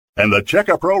And the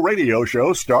Checka Pro Radio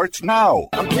Show starts now.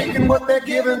 I'm taking what they're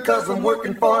giving because I'm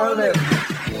working for a living.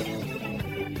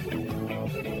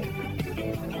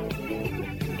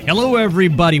 Hello,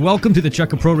 everybody. Welcome to the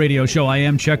Checka Pro Radio Show. I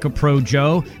am Checka Pro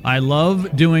Joe. I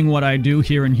love doing what I do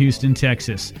here in Houston,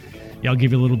 Texas. Yeah, I'll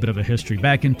give you a little bit of a history.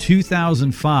 Back in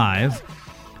 2005,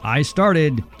 I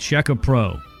started Checka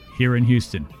Pro here in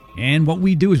Houston. And what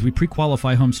we do is we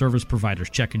pre-qualify home service providers,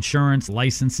 check insurance,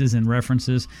 licenses, and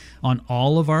references on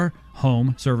all of our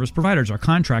home service providers, our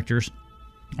contractors,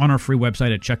 on our free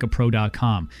website at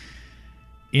checkapro.com.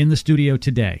 In the studio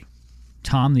today,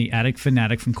 Tom, the attic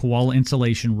fanatic from Koala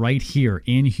Insulation right here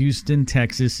in Houston,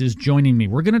 Texas, is joining me.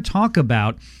 We're going to talk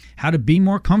about how to be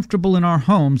more comfortable in our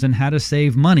homes and how to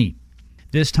save money.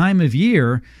 This time of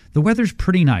year, the weather's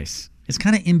pretty nice. It's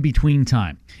kind of in between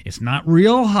time. It's not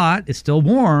real hot. It's still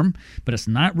warm, but it's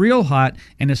not real hot,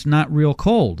 and it's not real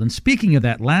cold. And speaking of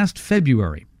that, last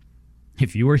February,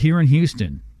 if you were here in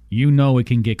Houston, you know it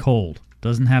can get cold.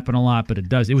 Doesn't happen a lot, but it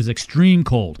does. It was extreme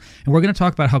cold. And we're going to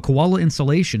talk about how Koala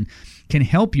Insulation can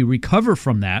help you recover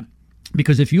from that.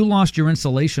 Because if you lost your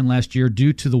insulation last year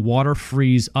due to the water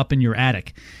freeze up in your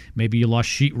attic, maybe you lost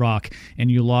sheetrock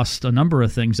and you lost a number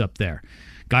of things up there.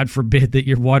 God forbid that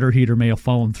your water heater may have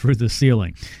fallen through the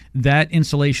ceiling. That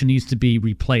insulation needs to be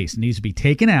replaced. It needs to be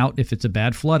taken out if it's a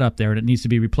bad flood up there, and it needs to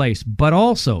be replaced. But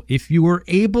also, if you were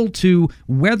able to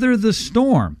weather the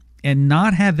storm and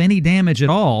not have any damage at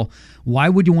all, why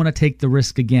would you want to take the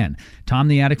risk again? Tom,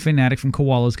 the attic fanatic from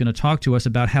Koala, is going to talk to us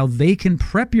about how they can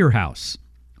prep your house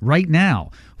right now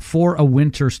for a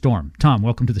winter storm. Tom,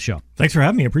 welcome to the show. Thanks for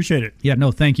having me. I appreciate it. Yeah,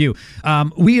 no, thank you.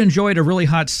 We enjoyed a really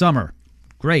hot summer.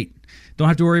 Great. Don't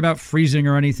have to worry about freezing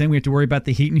or anything. We have to worry about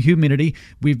the heat and humidity.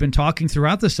 We've been talking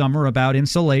throughout the summer about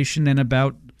insulation and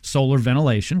about solar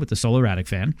ventilation with the solar attic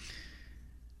fan.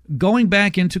 Going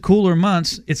back into cooler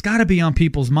months, it's got to be on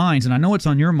people's minds, and I know it's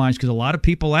on your minds because a lot of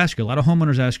people ask you, a lot of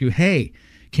homeowners ask you, hey,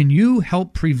 can you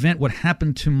help prevent what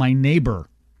happened to my neighbor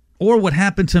or what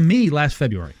happened to me last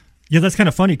February? Yeah, that's kind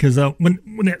of funny because when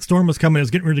that storm was coming, it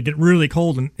was getting ready to get really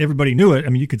cold, and everybody knew it. I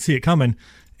mean, you could see it coming.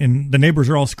 And the neighbors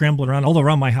are all scrambling around, all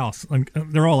around my house.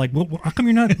 They're all like, well, how come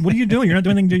you're not, what are you doing? You're not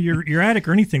doing anything to your attic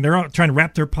or anything. They're all trying to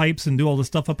wrap their pipes and do all this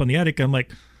stuff up on the attic. I'm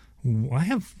like, well, I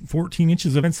have 14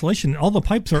 inches of insulation. All the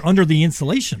pipes are under the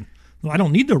insulation. I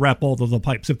don't need to wrap all of the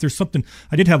pipes. If there's something,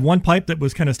 I did have one pipe that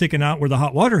was kind of sticking out where the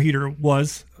hot water heater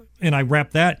was, and I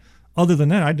wrapped that. Other than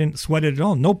that, I didn't sweat it at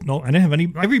all. Nope, no, I didn't have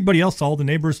any. Everybody else, all the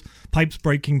neighbors, pipes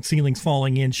breaking, ceilings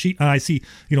falling in. I see,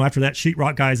 after that,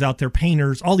 sheetrock guys out there,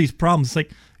 painters, all these problems. It's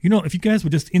like, if you guys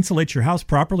would just insulate your house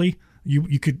properly,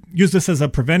 you could use this as a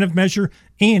preventive measure,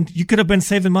 and you could have been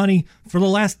saving money for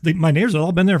my neighbors have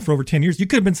all been there for over 10 years. You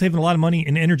could have been saving a lot of money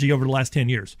and energy over the last 10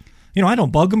 years. I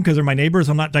don't bug them because they're my neighbors.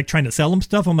 I'm not like trying to sell them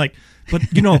stuff. I'm like, but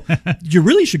you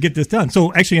really should get this done.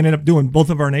 So actually, I ended up doing both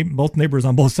neighbors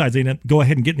on both sides. They ended up go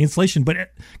ahead and getting the insulation,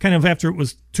 but kind of after it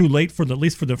was too late at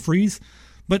least for the freeze.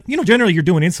 But, generally you're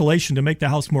doing insulation to make the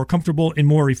house more comfortable and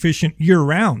more efficient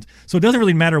year-round. So it doesn't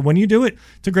really matter when you do it.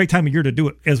 It's a great time of year to do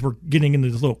it as we're getting into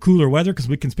this little cooler weather because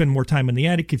we can spend more time in the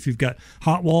attic if you've got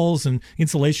hot walls and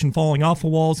insulation falling off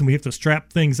of walls and we have to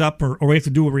strap things up or we have to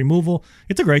do a removal.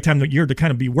 It's a great time of year to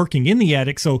kind of be working in the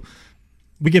attic. So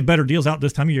we get better deals out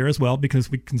this time of year as well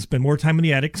because we can spend more time in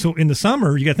the attic. So in the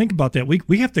summer, you got to think about that.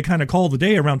 We have to kind of call the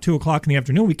day around 2 o'clock in the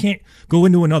afternoon. We can't go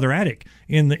into another attic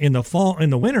in the fall, in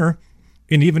the winter.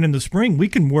 And even in the spring, we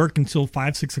can work until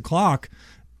 5, 6 o'clock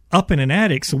up in an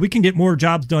attic, so we can get more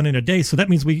jobs done in a day. So that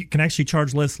means we can actually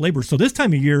charge less labor. So this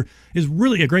time of year is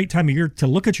really a great time of year to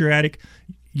look at your attic.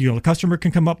 The customer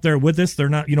can come up there with us. They're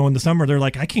not, in the summer, they're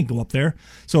like, I can't go up there.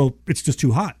 So it's just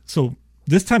too hot. So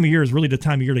this time of year is really the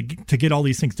time of year to get all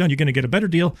these things done. You're going to get a better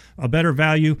deal, a better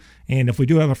value, and if we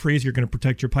do have a freeze, you're going to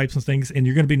protect your pipes and things, and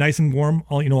you're going to be nice and warm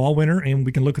all winter. And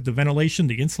we can look at the ventilation,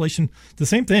 the insulation, the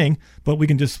same thing, but we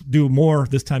can just do more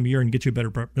this time of year and get you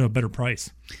a better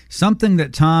price. Something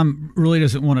that Tom really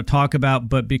doesn't want to talk about,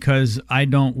 but because I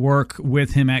don't work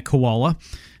with him at Koala,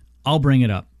 I'll bring it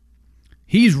up.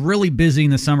 He's really busy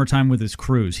in the summertime with his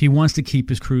crews. He wants to keep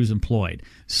his crews employed.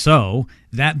 So,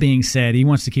 that being said, he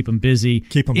wants to keep them busy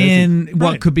in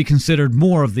what could be considered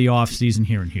more of the off-season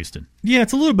here in Houston. Yeah,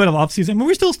 it's a little bit of off-season. I mean,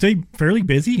 we still stay fairly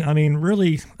busy. I mean,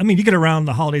 you get around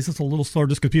the holidays, it's a little slower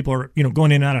just because people are,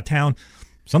 going in and out of town.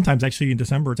 Sometimes actually in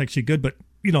December, it's actually good, but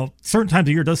certain times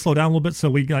of year does slow down a little bit. So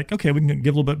we we can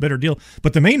give a little bit better deal.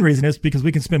 But the main reason is because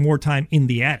we can spend more time in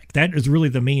the attic. That is really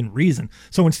the main reason.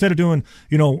 So instead of doing,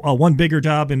 one bigger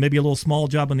job and maybe a little small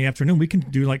job in the afternoon, we can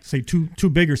do two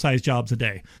bigger size jobs a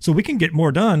day. So we can get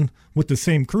more done with the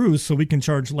same crews. So we can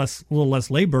charge a little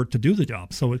less labor to do the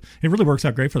job. So it really works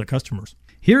out great for the customers.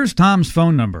 Here's Tom's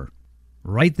phone number.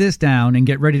 Write this down and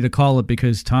get ready to call it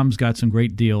because Tom's got some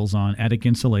great deals on attic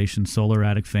insulation, solar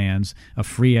attic fans, a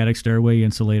free attic stairway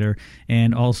insulator,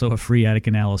 and also a free attic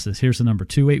analysis. Here's the number,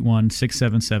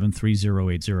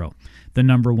 281-677-3080. The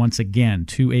number, once again,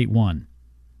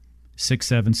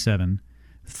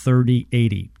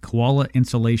 281-677-3080. Koala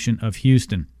Insulation of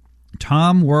Houston.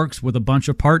 Tom works with a bunch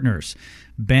of partners,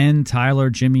 Ben,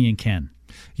 Tyler, Jimmy, and Ken.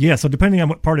 Yeah, so depending on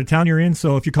what part of town you're in,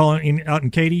 so if you're calling out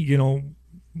in Katy,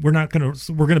 we're going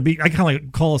to be, I kind of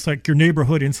like call us like your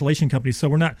neighborhood insulation company. So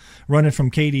we're not running from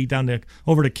Katy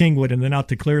over to Kingwood and then out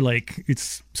to Clear Lake.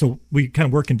 So we kind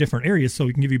of work in different areas so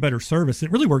we can give you better service.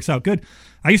 It really works out good.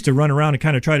 I used to run around and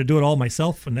kind of try to do it all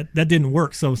myself, and that didn't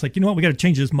work. So it's like, you know what, we got to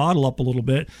change this model up a little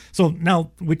bit. So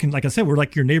now we can, like I said, we're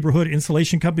like your neighborhood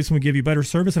insulation company, so we give you better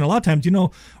service. And a lot of times, we're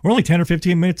only 10 or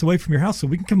 15 minutes away from your house, so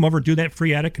we can come over, do that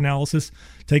free attic analysis,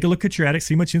 take a look at your attic,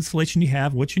 see how much insulation you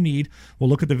have, what you need. We'll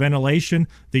look at the ventilation,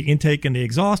 the intake, and the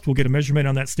exhaust. We'll get a measurement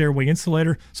on that stairway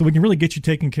insulator, so we can really get you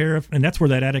taken care of. And that's where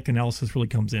that attic analysis really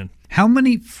comes in. How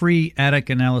many free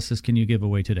attic analysis can you give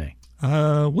away today?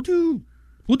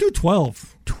 We'll do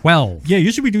 12. 12? Yeah,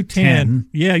 usually we do 10.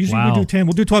 Yeah, usually we do 10.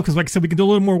 We'll do 12 because, like I said, we can do a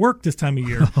little more work this time of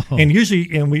year. And usually,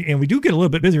 and we do get a little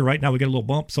bit busier right now. We get a little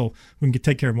bump, so we can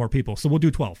take care of more people. So we'll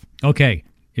do 12. Okay.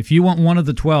 If you want one of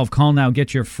the 12, call now.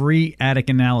 Get your free attic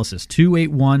analysis,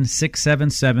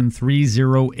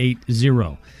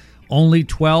 281-677-3080. Only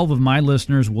 12 of my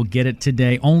listeners will get it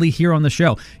today, only here on the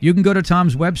show. You can go to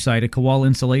Tom's website at Koala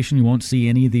Insulation. You won't see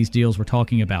any of these deals we're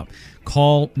talking about.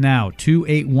 Call now,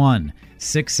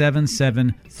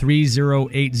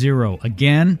 281-677-3080.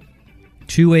 Again,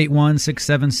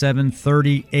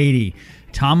 281-677-3080.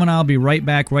 Tom and I will be right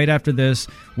back right after this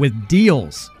with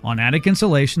deals on attic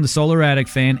insulation, the solar attic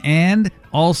fan, and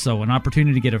also an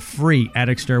opportunity to get a free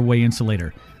attic stairway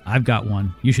insulator. I've got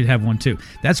one. You should have one too.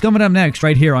 That's coming up next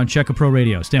right here on Check A Pro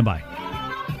Radio. Stand by.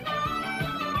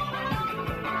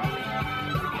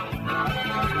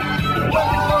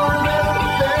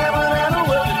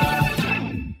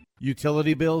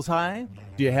 Utility bills high?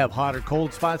 Do you have hot or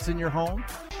cold spots in your home?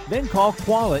 Then call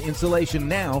Koala Insulation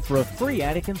now for a free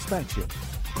attic inspection.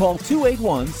 Call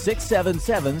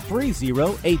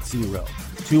 281-677-3080.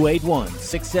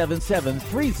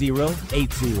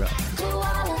 281-677-3080.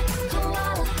 Koala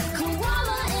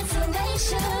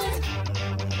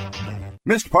Insulation.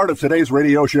 Missed part of today's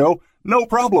radio show? No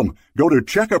problem. Go to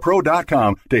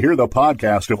checkapro.com to hear the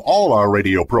podcast of all our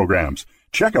radio programs.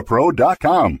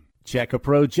 Checkapro.com.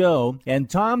 Check-A-Pro Joe and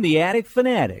Tom the Attic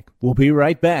Fanatic will be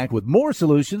right back with more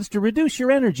solutions to reduce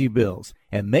your energy bills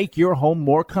and make your home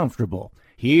more comfortable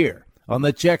here on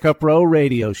the Check-A-Pro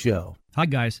Radio Show. Hi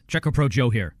guys, Check-A-Pro Joe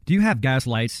here. Do you have gas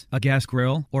lights, a gas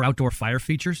grill, or outdoor fire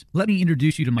features? Let me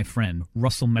introduce you to my friend,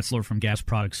 Russell Metzler from Gas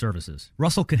Product Services.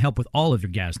 Russell can help with all of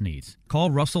your gas needs.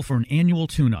 Call Russell for an annual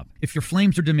tune-up. If your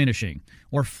flames are diminishing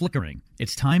or flickering,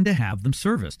 it's time to have them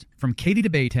serviced. From Katy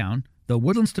to Baytown, the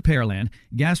Woodlands to Pearland,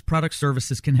 Gas Product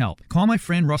Services can help. Call my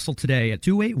friend Russell today at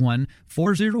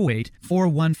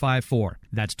 281-408-4154.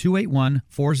 That's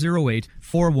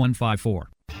 281-408-4154.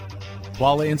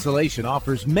 Koala Insulation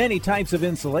offers many types of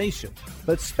insulation,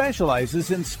 but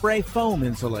specializes in spray foam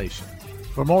insulation.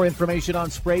 For more information on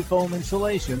spray foam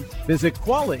insulation, visit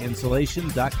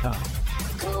koalainsulation.com.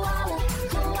 Koala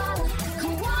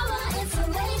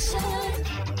Insulation.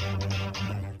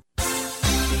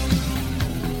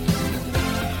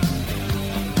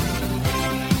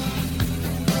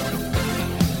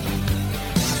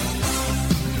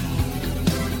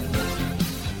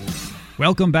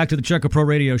 Welcome back to the Check A Pro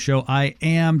Radio Show. I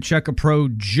am Check A Pro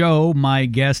Joe. My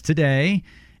guest today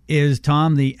is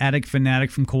Tom, the attic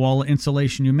fanatic from Koala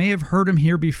Insulation. You may have heard him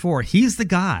here before. He's the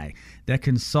guy that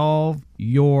can solve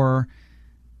your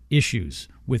issues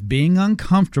with being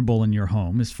uncomfortable in your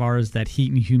home as far as that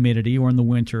heat and humidity, or in the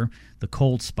winter, the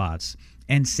cold spots,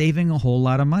 and saving a whole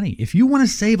lot of money. If you want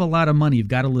to save a lot of money, you've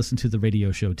got to listen to the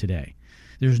radio show today.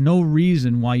 There's no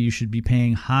reason why you should be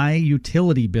paying high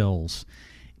utility bills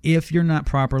if you're not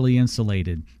properly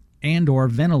insulated and or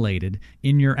ventilated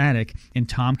in your attic, and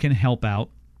Tom can help out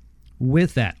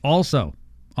with that. Also,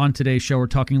 on today's show, we're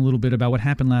talking a little bit about what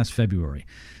happened last February.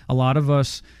 A lot of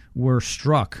us were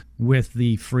struck with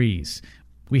the freeze.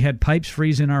 We had pipes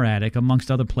freeze in our attic,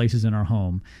 amongst other places in our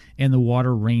home, and the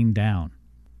water rained down.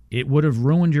 It would have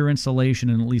ruined your insulation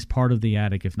in at least part of the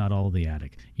attic, if not all of the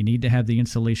attic. You need to have the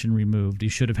insulation removed. You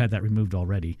should have had that removed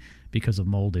already because of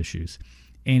mold issues.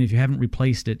 And if you haven't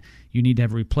replaced it, you need to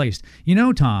have it replaced. You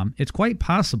know, Tom, it's quite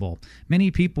possible many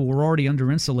people were already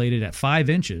under-insulated at 5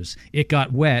 inches. It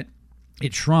got wet,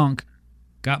 it shrunk,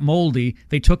 got moldy,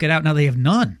 they took it out, now they have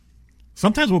none.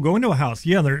 Sometimes we'll go into a house,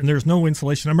 and there's no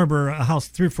insulation. I remember a house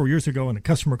 3 or 4 years ago, and a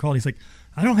customer called. He's like,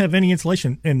 I don't have any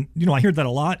insulation. And, I hear that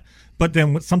a lot. But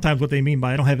then sometimes what they mean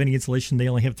by I don't have any insulation, they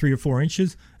only have 3 or 4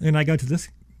 inches. And I got to this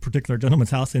particular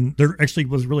gentleman's house, and there actually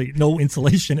was really no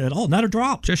insulation at all. Not a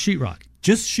drop. Just sheetrock.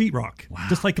 Just sheetrock. Wow.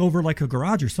 Just like over like a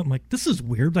garage or something. Like, this is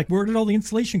weird. Like, where did all the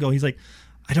insulation go? He's like,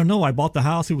 I don't know. I bought the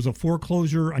house. It was a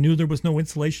foreclosure. I knew there was no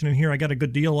insulation in here. I got a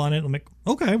good deal on it. I'm like,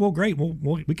 okay, well, great.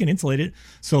 We can insulate it.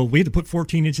 So we had to put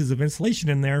 14 inches of insulation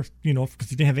in there, because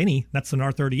he didn't have any. That's an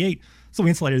R38. So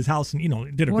we insulated his house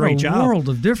and, did a great job. What a world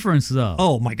of difference, though.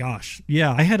 Oh, my gosh.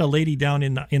 Yeah, I had a lady down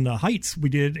in the Heights.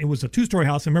 It was a 2-story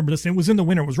house. I remember this. It was in the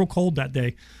winter. It was real cold that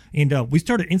day. And we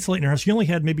started insulating her house. She only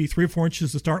had maybe 3 or 4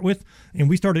 inches to start with. And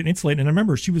we started insulating. And I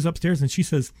remember she was upstairs and she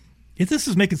says, if this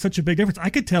is making such a big difference, I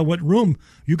could tell what room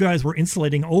you guys were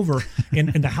insulating over, and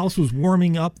the house was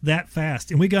warming up that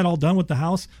fast. And we got all done with the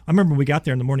house. I remember when we got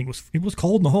there in the morning, it was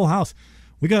cold in the whole house.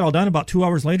 We got all done about 2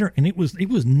 hours later, and it was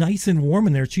nice and warm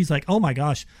in there. She's like, oh my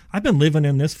gosh, I've been living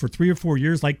in this for 3 or 4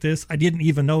 years like this. I didn't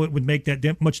even know it would make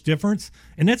that much difference.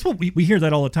 And that's what we hear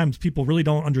that all the time. People really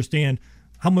don't understand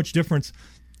how much difference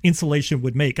insulation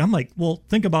would make. I'm like, well,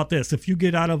 think about this. If you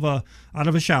get out of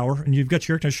a shower and you've got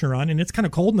your air conditioner on and it's kind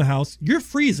of cold in the house, you're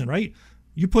freezing, right?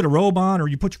 You put a robe on or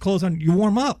you put your clothes on, you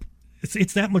warm up.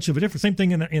 It's that much of a difference. Same thing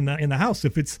in the house.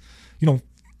 If it's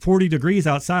 40 degrees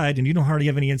outside and you don't hardly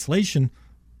have any insulation,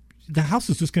 the house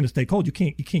is just going to stay cold. You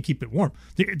can't keep it warm.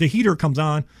 The heater comes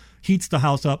on, heats the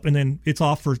house up, and then it's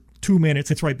off for 2 minutes.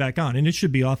 It's right back on, and it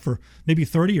should be off for maybe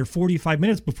 30 or 45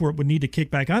 minutes before it would need to kick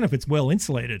back on if it's well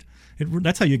insulated.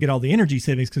 That's how you get all the energy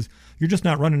savings, because you're just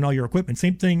not running all your equipment.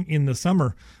 Same thing in the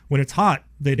summer when it's hot.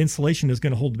 That insulation is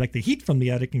going to hold back the heat from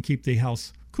the attic and keep the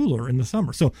house cooler in the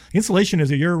summer. So insulation is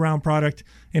a year-round product,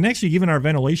 and actually even our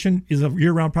ventilation is a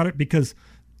year-round product, because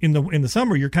in the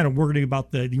summer, you're kind of worried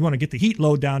about you want to get the heat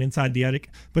load down inside the attic.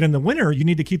 But in the winter, you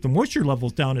need to keep the moisture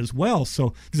levels down as well.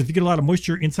 So, because if you get a lot of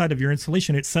moisture inside of your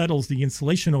insulation, it settles the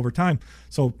insulation over time.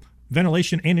 So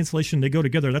ventilation and insulation, they go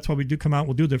together. That's why we do come out.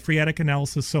 We'll do the free attic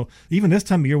analysis. So even this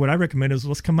time of year, what I recommend is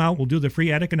let's come out. We'll do the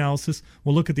free attic analysis.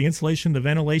 We'll look at the insulation, the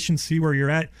ventilation, see where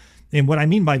you're at. And what I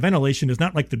mean by ventilation is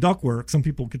not like the ductwork. Some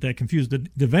people get that confused.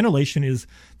 The ventilation is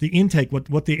the intake,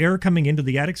 what the air coming into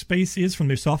the attic space is from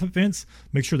the soffit vents.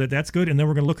 Make sure that that's good. And then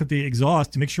we're going to look at the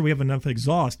exhaust to make sure we have enough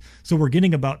exhaust. So we're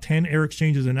getting about 10 air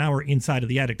exchanges an hour inside of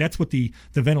the attic. That's what the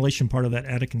ventilation part of that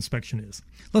attic inspection is.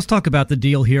 Let's talk about the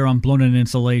deal here on blown-in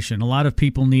insulation. A lot of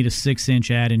people need a 6-inch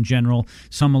ad in general,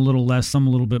 some a little less, some a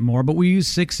little bit more. But we use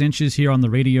 6 inches here on the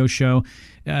radio show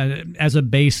as a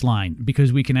baseline,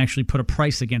 because we can actually put a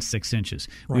price against 6 inches.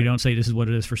 Right. We don't say this is what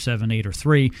it is for 7, 8, or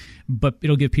 3, but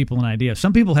it'll give people an idea.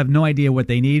 Some people have no idea what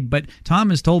they need, but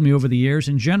Tom has told me over the years,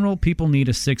 in general, people need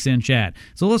a 6-inch ad.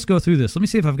 So let's go through this. Let me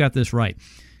see if I've got this right,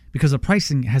 because the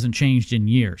pricing hasn't changed in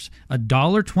years.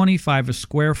 $1.25 a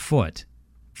square foot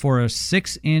for a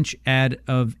 6-inch ad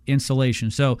of insulation.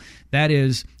 So that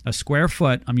is a square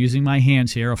foot. I'm using my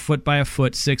hands here, a foot by a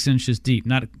foot, 6 inches deep.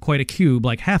 Not quite a cube,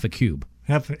 like half a cube.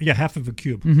 Half of a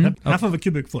cube. Mm-hmm. Half of a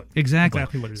cubic foot. Exactly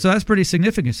what it is. So that's pretty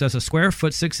significant. So that's a square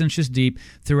foot, 6 inches deep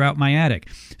throughout my attic.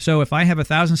 So if I have a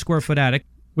 1,000 square foot attic,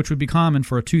 which would be common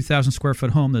for a 2,000 square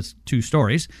foot home that's 2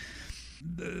 stories,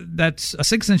 that's a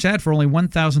 6-inch ad for only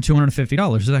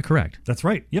 $1,250. Is that correct? That's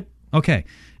right. Yep. Okay.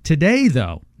 Today,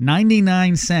 though,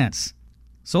 99 cents.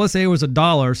 So let's say it was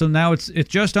 $1. So now it's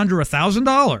just under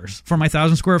 $1,000 for my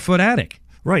 1,000 square foot attic.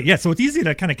 Right, yeah, so it's easy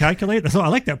to kind of calculate. So I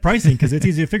like that pricing because it's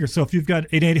easy to figure. So if you've got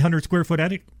an 800 square foot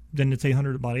attic, then it's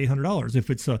about $800. If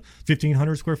it's a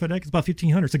 1,500 square foot attic, it's about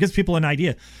 $1,500. So it gives people an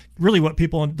idea. Really, what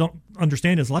people don't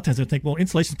understand is a lot of times they think, well,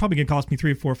 insulation is probably going to cost me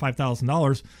 $3,000 or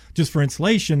 $5,000 just for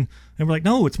insulation. And we're like,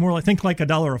 no, it's more like, think like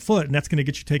 $1 a foot, and that's going to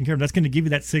get you taken care of. That's going to give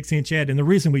you that 6-inch ad. And the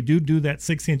reason we do that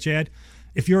 6-inch ad,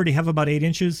 if you already have about 8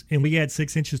 inches and we add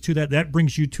 6 inches to that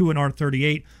brings you to an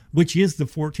R38, which is the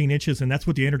 14 inches, and that's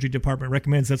what the energy department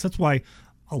recommends. That's why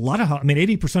a lot of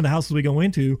 80% of the houses we go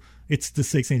into, it's the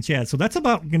 6-inch ad. So that's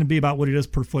going to be about what it is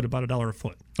per foot, about $1 a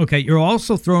foot. Okay, you're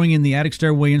also throwing in the attic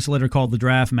stairway insulator called the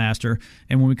Draft Master,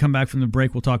 and when we come back from the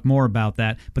break, we'll talk more about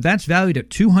that. But that's valued at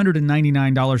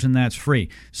 $299, and that's free.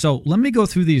 So let me go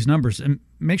through these numbers and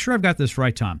make sure I've got this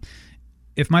right, Tom.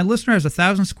 If my listener has a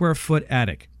 1,000 square foot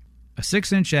attic, a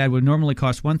 6-inch ad would normally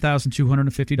cost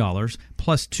 $1,250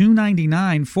 plus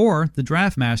 $299 for the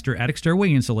Draft Master attic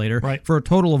stairway insulator, right, for a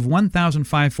total of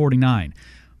 $1,549.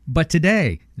 But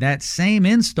today, that same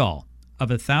install of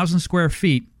 1,000 square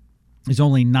feet is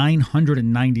only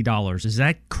 $990. Is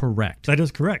that correct? That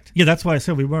is correct. Yeah, that's why I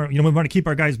said we want to keep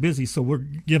our guys busy, so we're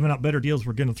giving out better deals.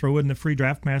 We're going to throw in the free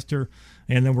Draft Master,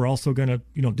 and then we're also going to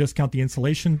discount the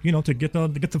insulation, to get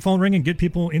the phone ringing, get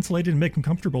people insulated, and make them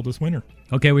comfortable this winter.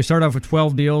 Okay, we start off with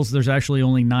 12 deals. There's actually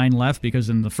only 9 left because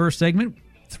in the first segment,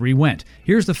 3 went.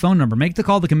 Here's the phone number. Make the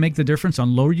call that can make the difference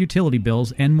on lower utility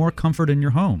bills and more comfort in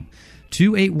your home.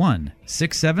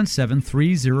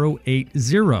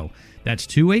 281-677-3080. That's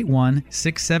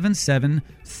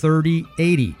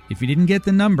 281-677-3080. If you didn't get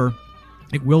the number,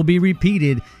 it will be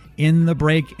repeated in the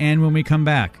break and when we come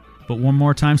back. But one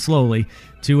more time slowly,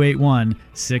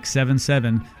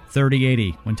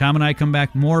 281-677-3080. When Tom and I come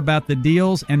back, more about the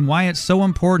deals and why it's so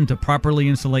important to properly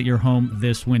insulate your home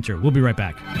this winter. We'll be right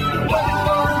back.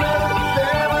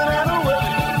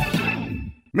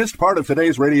 Missed part of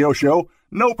today's radio show?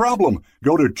 No problem.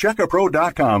 Go to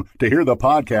checkapro.com to hear the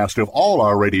podcast of all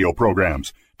our radio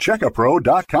programs.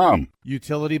 Checkapro.com.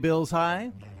 Utility bills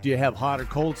high? Do you have hot or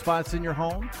cold spots in your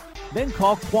home? Then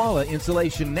call Koala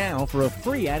Insulation now for a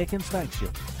free attic inspection.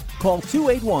 Call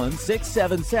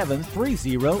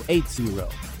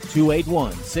 281-677-3080.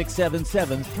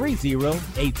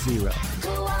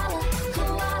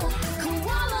 281-677-3080.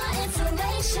 Koala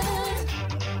Insulation.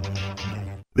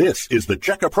 This is the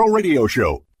Checkapro Radio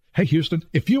Show. Hey, Houston,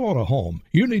 if you own a home,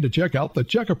 you need to check out the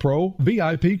Checkapro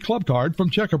VIP Club Card from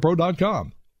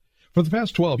Checkapro.com. For the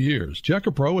past 12 years,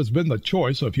 Checkapro has been the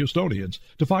choice of Houstonians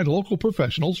to find local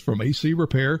professionals from AC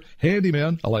repair,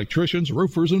 handymen, electricians,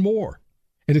 roofers, and more.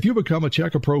 And if you become a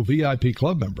Checkapro VIP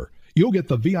Club member, you'll get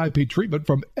the VIP treatment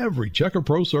from every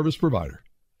Checkapro service provider.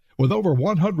 With over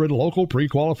 100 local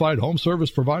pre-qualified home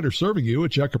service providers serving you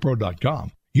at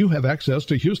Checkapro.com, you have access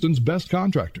to Houston's best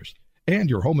contractors, and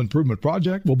your home improvement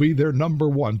project will be their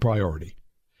 #1 priority.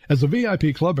 As a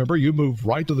VIP club member, you move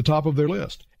right to the top of their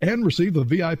list and receive the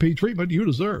VIP treatment you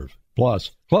deserve.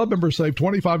 Plus, club members save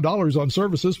 $25 on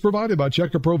services provided by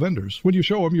Checkapro vendors when you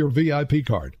show them your VIP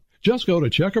card. Just go to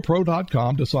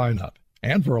Checkapro.com to sign up.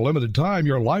 And for a limited time,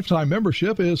 your lifetime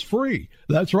membership is free.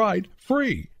 That's right,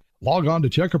 free. Log on to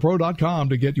Checkapro.com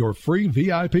to get your free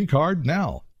VIP card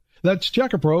now. That's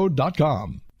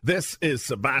Checkapro.com. This is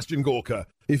Sebastian Gorka.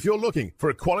 If you're looking for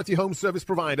a quality home service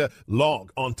provider,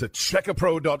 log on to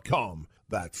checkapro.com.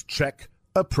 That's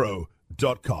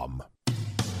checkapro.com.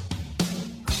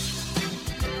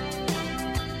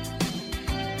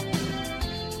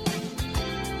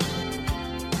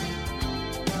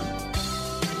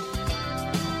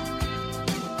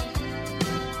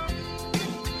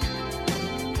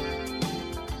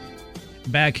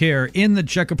 Back here in the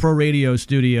Checkapro Radio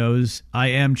studios, I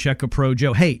am Checkapro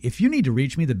Joe. Hey, if you need to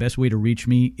reach me, the best way to reach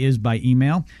me is by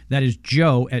email. That is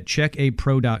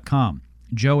joe@checkapro.com.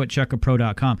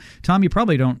 joe@checkapro.com. Tom, you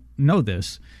probably don't know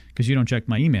this because you don't check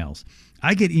my emails.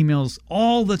 I get emails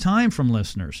all the time from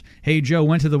listeners. Hey, Joe,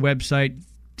 went to the website,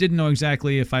 didn't know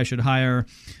exactly if I should hire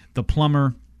the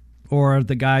plumber or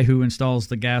the guy who installs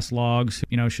the gas logs.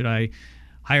 Should I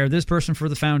hire this person for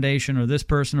the foundation or this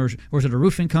person, or is it a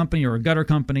roofing company or a gutter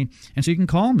company? And so you can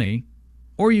call me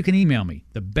or you can email me.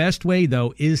 The best way,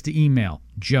 though, is to email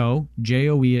Joe,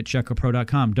 J-O-E,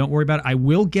 @checkapro.com. Don't worry about it. I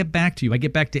will get back to you. I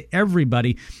get back to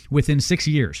everybody within 6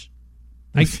 years.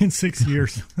 Within 6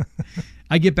 years.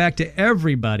 I get back to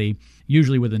everybody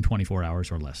usually within 24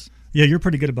 hours or less. Yeah, you're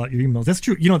pretty good about your emails. That's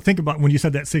true. Think about when you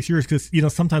said that 6 years, because,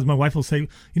 sometimes my wife will say,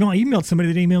 I emailed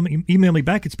somebody that emailed me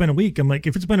back. It's been a week. I'm like,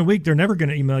 if it's been a week, they're never going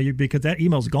to email you because that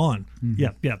email's gone. Mm-hmm.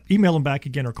 Yeah. Email them back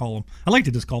again or call them. I like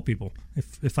to just call people.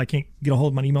 If I can't get a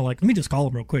hold of my email, let me just call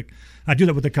them real quick. I do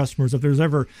that with the customers. If there's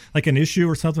ever like an issue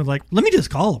or something, let me just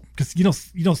call them. Because,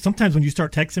 sometimes when you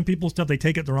start texting people stuff, they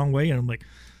take it the wrong way. And I'm like,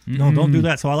 no, don't do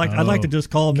that. So I'd like to just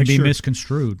call them. Can be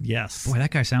misconstrued. Yes. Boy,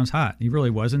 that guy sounds hot. He really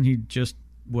wasn't. He just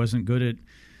wasn't good at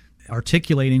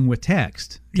articulating with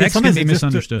text. Text can be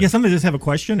misunderstood. Sometimes they just have a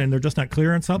question and they're just not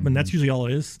clear on something, and that's usually all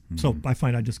it is. So I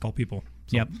find I just call people.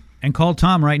 So. Yep. And call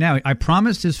Tom right now. I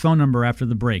promised his phone number after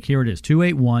the break. Here it is,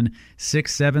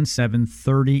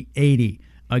 281-677-3080.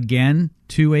 Again,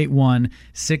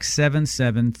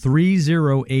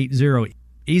 281-677-3080.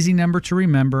 Easy number to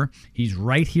remember. He's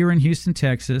right here in Houston,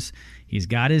 Texas. He's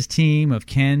got his team of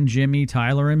Ken, Jimmy,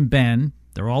 Tyler, and Ben.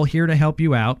 They're all here to help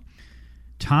you out.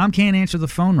 Tom can't answer the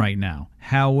phone right now.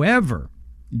 However,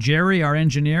 Jerry, our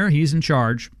engineer, he's in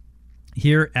charge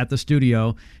here at the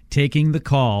studio taking the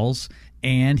calls,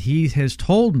 and he has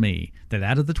told me that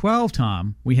out of the 12,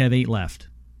 Tom, we have 8 left.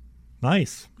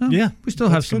 Nice. Well, yeah. We still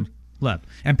have some left.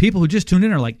 And people who just tuned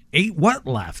in are like, 8 what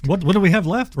left? What do we have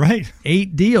left? Right.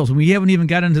 8 deals. We haven't even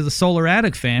got into the solar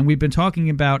attic fan. We've been talking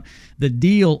about the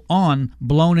deal on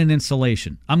blown-in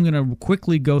insulation. I'm going to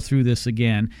quickly go through this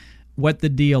again, what the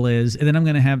deal is, and then I'm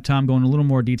going to have Tom go into a little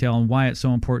more detail on why it's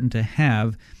so important to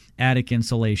have attic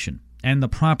insulation and the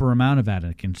proper amount of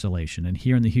attic insulation. And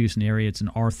here in the Houston area, it's an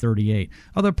R38.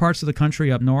 Other parts of the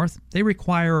country up north, they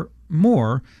require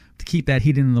more to keep that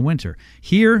heat in the winter.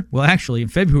 Here, well, actually, in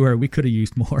February, we could have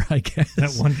used more, I guess.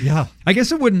 That one, yeah. I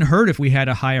guess it wouldn't hurt if we had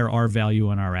a higher R value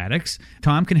on our attics.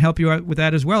 Tom can help you out with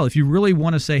that as well. If you really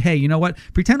want to say, hey, you know what?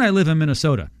 Pretend I live in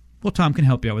Minnesota. Well, Tom can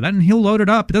help you out with that, and he'll load it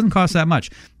up. It doesn't cost that much.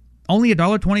 Only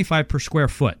 $1.25 per square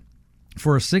foot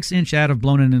for a 6-inch ad of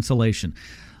blown-in insulation.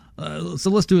 So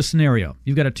let's do a scenario.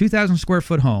 You've got a 2,000 square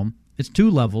foot home. It's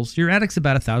 2 levels. Your attic's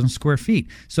about 1,000 square feet.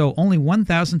 So only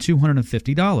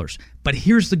 $1,250. But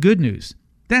here's the good news.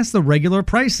 That's the regular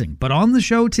pricing. But on the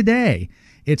show today,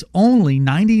 it's only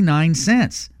 99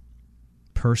 cents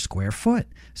per square foot.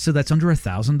 So that's under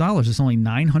 $1,000. It's only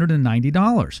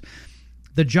 $990.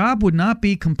 The job would not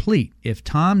be complete if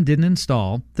Tom didn't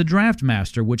install the Draft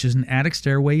Master, which is an attic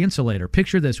stairway insulator.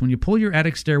 Picture this. When you pull your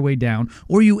attic stairway down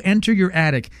or you enter your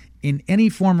attic in any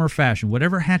form or fashion,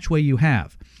 whatever hatchway you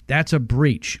have, that's a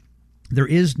breach. There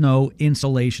is no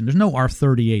insulation. There's no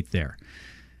R38 there.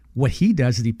 What he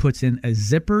does is he puts in a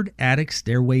zippered attic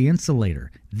stairway insulator.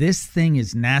 This thing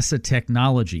is NASA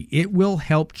technology. It will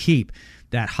help keep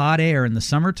that hot air in the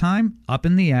summertime up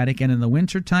in the attic, and in the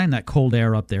wintertime, that cold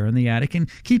air up there in the attic, and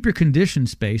keep your conditioned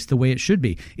space the way it should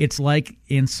be. It's like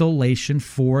insulation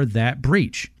for that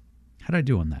breach. How did I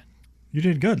do on that? You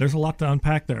did good. There's a lot to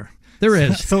unpack there. There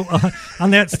is. So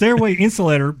on that stairway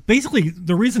insulator, basically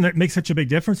the reason that makes such a big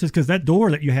difference is because that door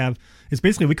that you have is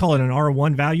basically, we call it an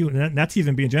R1 value, and that's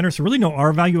even being generous. So really no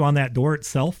R value on that door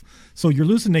itself. So you're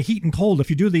losing the heat and cold.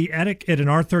 If you do the attic at an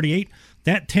R38,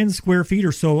 that 10 square feet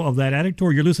or so of that attic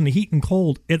door, you're losing the heat and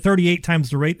cold at 38 times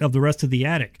the rate of the rest of the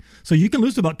attic. So you can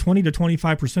lose about 20 to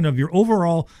 25% of your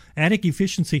overall attic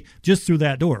efficiency just through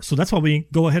that door. So that's why we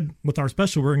go ahead with our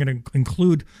special. We're going to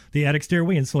include the attic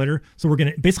stairway insulator. So we're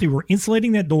going to, basically we're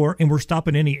insulating that door, and we're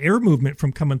stopping any air movement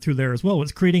from coming through there as well.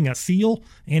 It's creating a seal,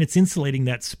 and it's insulating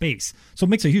that space. So it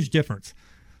makes a huge difference.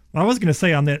 I was going to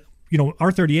say on that,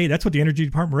 R38, that's what the Energy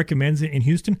Department recommends in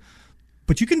Houston.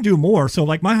 But you can do more. So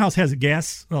like my house has a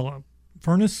gas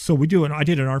furnace. So I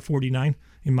did an R49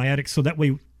 in my attic. So that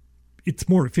way it's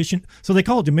more efficient. So they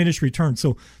call it diminished return.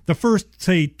 So the first,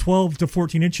 say, 12 to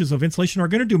 14 inches of insulation are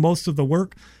going to do most of the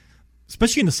work,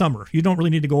 especially in the summer. You don't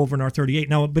really need to go over an R38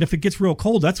 now. But if it gets real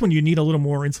cold, that's when you need a little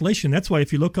more insulation. That's why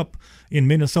if you look up in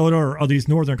Minnesota or these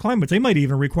northern climates, they might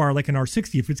even require like an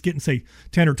R60. If it's getting, say,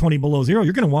 10 or 20 below zero,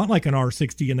 you're going to want like an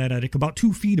R60 in that attic, about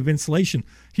 2 feet of insulation.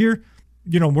 Here,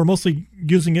 we're mostly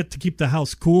using it to keep the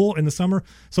house cool in the summer.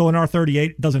 So an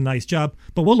R38 does a nice job.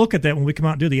 But we'll look at that when we come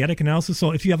out and do the attic analysis.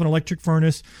 So if you have an electric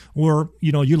furnace, or,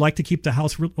 you like to keep the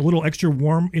house a little extra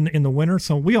warm in the winter.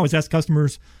 So we always ask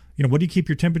customers, what do you keep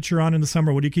your temperature on in the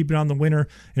summer? What do you keep it on in the winter?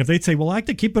 And if they'd say, well, I like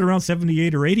to keep it around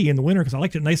 78 or 80 in the winter because I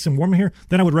like it nice and warm here,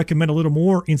 then I would recommend a little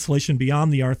more insulation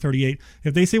beyond the R38.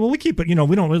 If they say, well, we keep it, we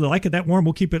don't really like it that warm,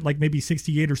 we'll keep it like maybe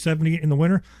 68 or 70 in the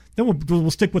winter, then we'll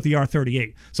stick with the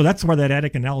R38. So that's why that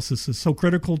attic analysis is so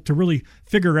critical, to really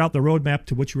figure out the roadmap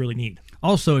to what you really need.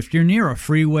 Also, if you're near a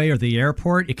freeway or the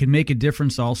airport, it can make a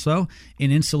difference also in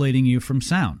insulating you from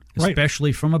sound,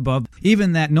 especially from above.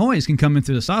 Even that noise can come in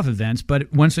through the soffit vents,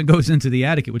 but once it goes into the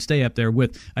attic, it would stay up there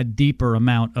with a deeper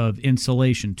amount of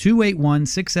insulation.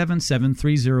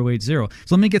 281-677-3080.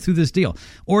 So let me get through this deal.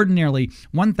 Ordinarily,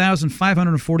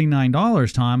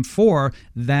 $1,549, Tom, for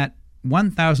that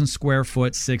 1,000 square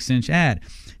foot 6-inch ad.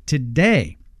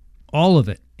 Today, all of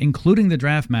it, including the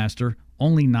Draft Master,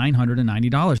 only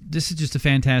 $990. This is just a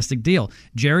fantastic deal.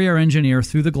 Jerry, our engineer,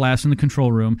 through the glass in the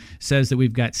control room, says that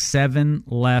we've got 7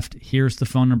 left. Here's the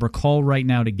phone number. Call right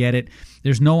now to get it.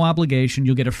 There's no obligation.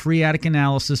 You'll get a free attic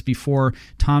analysis before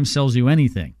Tom sells you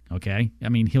anything, okay? I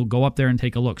mean, he'll go up there and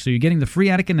take a look. So you're getting the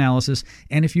free attic analysis,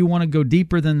 and if you want to go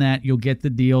deeper than that, you'll get the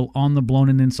deal on the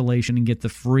blown-in insulation and get the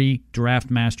free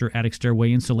Draft Master attic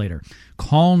stairway insulator.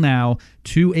 Call now,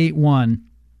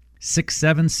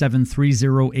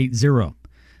 281-677-3080.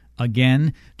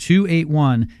 Again,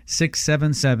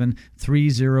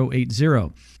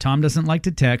 281-677-3080. Tom doesn't like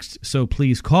to text, so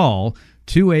please call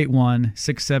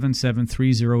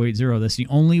 281-677-3080. That's the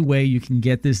only way you can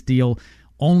get this deal,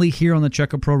 only here on the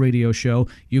Check A Pro Radio Show.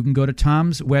 You can go to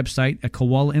Tom's website at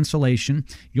Koala Insulation.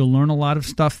 You'll learn a lot of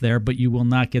stuff there, but you will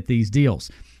not get these deals.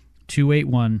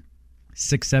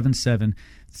 281-677-3080.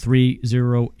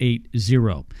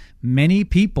 3080. Many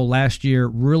people last year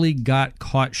really got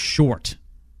caught short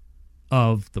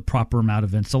of the proper amount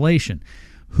of insulation.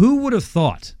 Who would have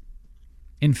thought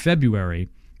in February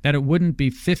that it wouldn't be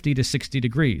 50 to 60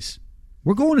 degrees?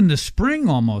 We're going into spring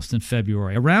almost in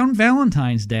February. Around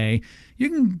Valentine's Day, you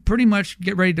can pretty much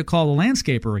get ready to call the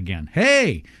landscaper again.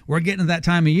 Hey, we're getting to that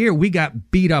time of year. We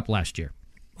got beat up last year.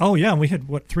 Oh, yeah, and we had,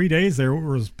 3 days there where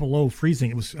it was below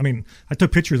freezing. It was, I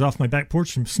took pictures off my back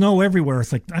porch from snow everywhere.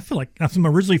 It's like, I feel like I'm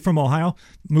originally from Ohio,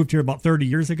 moved here about 30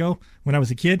 years ago when I was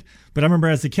a kid. But I remember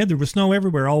as a kid, there was snow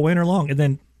everywhere all winter long. And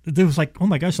then it was like, oh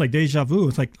my gosh, like deja vu.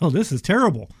 It's like, oh, this is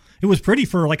terrible. It was pretty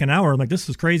for like an hour. I'm like, this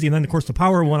is crazy. And then, of course, the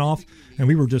power went off, and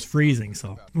we were just freezing.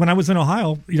 So when I was in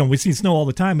Ohio, we seen snow all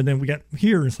the time. And then we got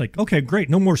here, and it's like, okay, great.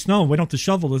 No more snow. We don't have to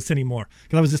shovel this anymore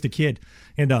because I was just a kid.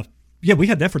 And yeah, we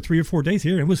had that for 3 or 4 days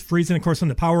here. It was freezing. Of course, when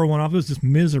the power went off, it was just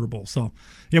miserable. So,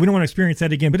 yeah, we don't want to experience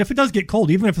that again. But if it does get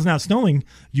cold, even if it's not snowing,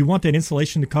 you want that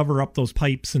insulation to cover up those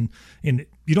pipes. And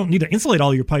you don't need to insulate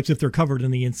all your pipes if they're covered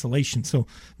in the insulation. So,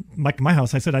 like my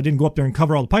house, I said I didn't go up there and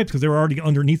cover all the pipes because they were already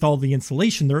underneath all the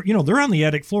insulation. They're on the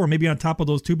attic floor, maybe on top of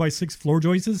those 2x6 floor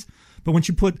joists. But once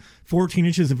you put 14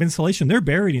 inches of insulation, they're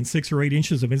buried in 6 or 8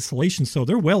 inches of insulation. So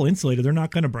they're well insulated. They're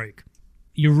not going to break.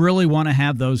 You really want to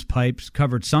have those pipes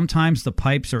covered. Sometimes the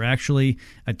pipes are actually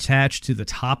attached to the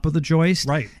top of the joist.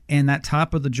 Right. And that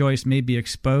top of the joist may be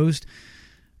exposed.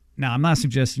 Now, I'm not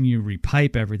suggesting you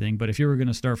repipe everything, but if you were going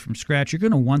to start from scratch, you're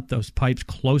going to want those pipes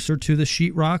closer to the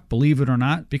sheetrock, believe it or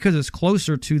not, because it's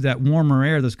closer to that warmer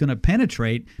air that's going to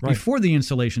penetrate before the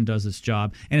insulation does its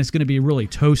job, and it's going to be really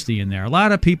toasty in there. A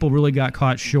lot of people really got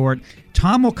caught short.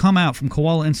 Tom will come out from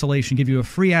Koala Insulation, give you a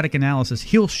free attic analysis.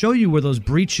 He'll show you where those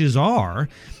breaches are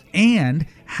and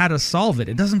how to solve it.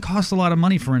 It doesn't cost a lot of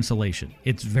money for insulation.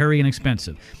 It's very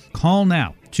inexpensive. Call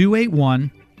now,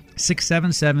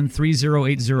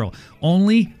 281-677-3080.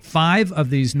 Only 5 of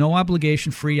these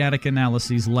no-obligation free attic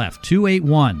analyses left.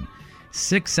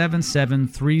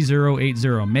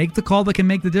 281-677-3080. Make the call that can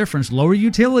make the difference. Lower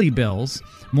utility bills,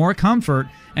 more comfort,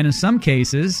 and in some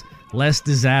cases, less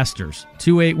disasters.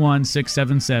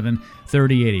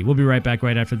 281-677-3080. We'll be right back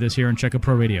right after this here on Check A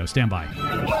Pro Radio. Stand by.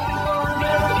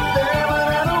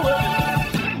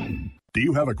 Do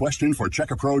you have a question for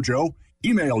Check A Pro Joe?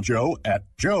 Email Joe at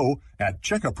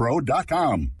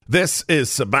checkapro.com. This is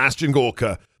Sebastian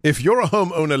Gorka. If you're a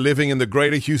homeowner living in the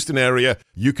greater Houston area,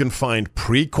 you can find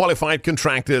pre-qualified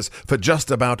contractors for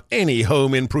just about any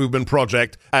home improvement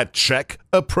project at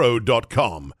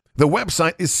checkapro.com. The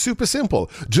website is super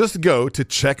simple. Just go to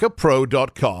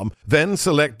checkapro.com, then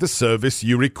select the service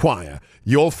you require.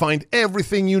 You'll find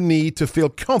everything you need to feel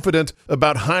confident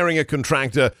about hiring a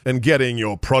contractor and getting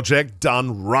your project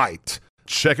done right.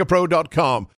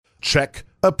 Checkapro.com.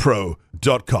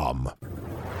 Checkapro.com.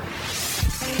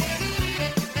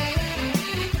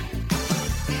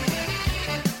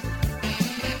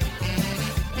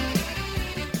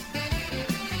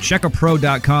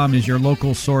 Checkapro.com is your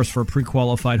local source for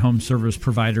pre-qualified home service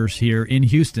providers here in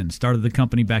Houston. Started the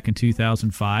company back in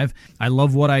 2005. I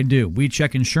love what I do. We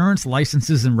check insurance,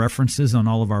 licenses, and references on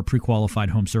all of our pre-qualified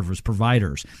home service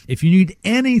providers. If you need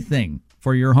anything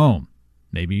for your home,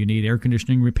 maybe you need air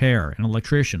conditioning repair, an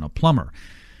electrician, a plumber,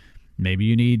 maybe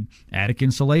you need attic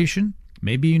insulation,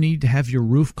 maybe you need to have your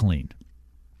roof cleaned,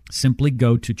 simply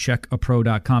go to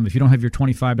checkapro.com. If you don't have your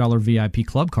 $25 VIP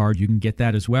club card, you can get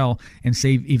that as well and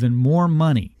save even more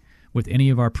money with any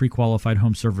of our pre-qualified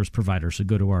home service providers. So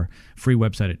go to our free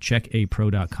website at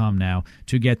checkapro.com now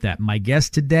to get that. My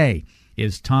guest today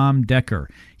is Tom Decker.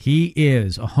 He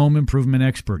is a home improvement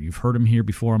expert. You've heard him here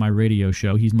before on my radio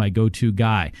show. He's my go-to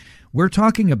guy. We're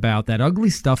talking about that ugly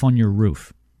stuff on your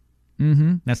roof.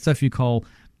 That stuff you call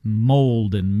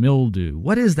mold and mildew.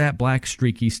 What is that black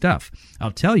streaky stuff?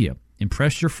 I'll tell you.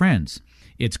 Impress your friends.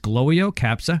 It's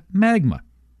gloeocapsa magma.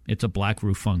 It's a black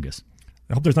roof fungus.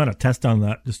 I hope there's not a test on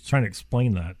that. Just trying to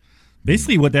explain that.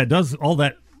 Basically, what that does, all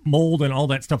that mold and all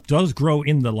that stuff does grow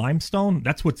in the limestone.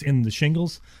 That's what's in the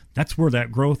shingles. That's where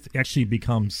that growth actually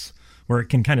becomes, where it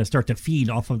can kind of start to feed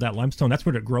off of that limestone. That's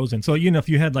what it grows in. So, if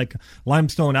you had like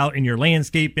limestone out in your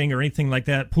landscaping or anything like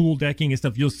that, pool decking and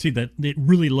stuff, you'll see that it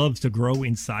really loves to grow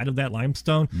inside of that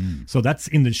limestone. So that's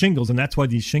in the shingles, and that's why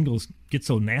these shingles get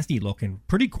so nasty looking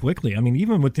pretty quickly. I mean,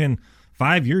 even within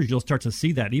 5 years, you'll start to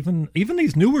see that. Even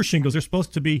these newer shingles are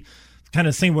supposed to be kind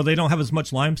of saying, well, they don't have as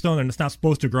much limestone and it's not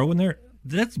supposed to grow in there.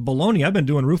 That's baloney. I've been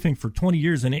doing roofing for 20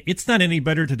 years, and it's not any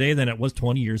better today than it was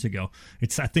 20 years ago.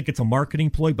 I think it's a marketing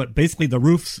ploy, but basically the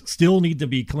roofs still need to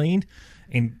be cleaned.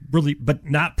 and really, but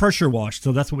not pressure washed.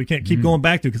 So that's what we can't keep going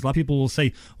back to, because a lot of people will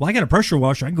say, well, I got a pressure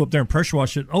washer, I can go up there and pressure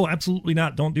wash it. Oh, absolutely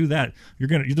not. Don't do that. You're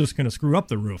just going to screw up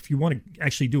the roof. You want to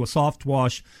actually do a soft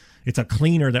wash. It's a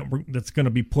cleaner that's going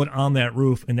to be put on that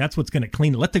roof, and that's what's going to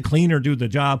clean it. Let the cleaner do the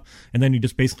job, and then you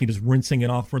just basically just rinsing it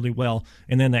off really well.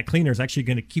 And then that cleaner is actually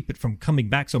going to keep it from coming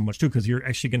back so much too, because you're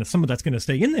actually some of that's going to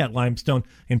stay in that limestone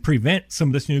and prevent some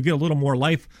of this, and you get a little more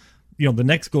life, the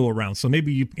next go around. So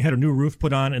maybe you had a new roof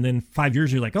put on, and then 5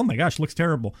 years you're like, oh my gosh, looks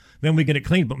terrible. Then we get it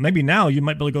cleaned. But maybe now you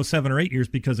might be able to go 7 or 8 years,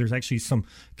 because there's actually some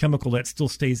chemical that still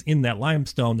stays in that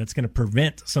limestone that's going to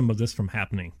prevent some of this from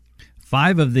happening.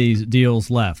 5 of these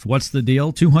deals left. What's the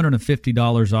deal?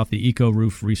 $250 off the Eco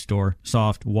Roof Restore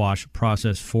soft wash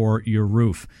process for your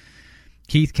roof.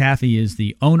 Keith Caffey is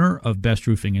the owner of Best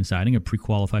Roofing and Siding, a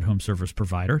pre-qualified home service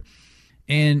provider.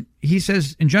 And he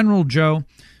says, in general, Joe,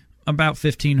 about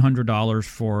 $1,500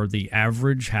 for the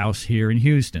average house here in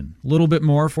Houston. A little bit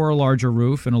more for a larger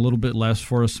roof and a little bit less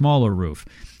for a smaller roof.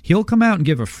 He'll come out and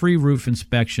give a free roof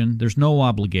inspection. There's no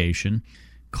obligation.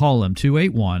 Call him,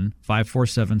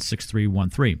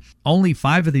 281-547-6313. Only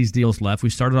 5 of these deals left. We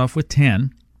started off with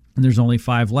 10, and there's only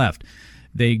 5 left.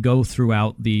 They go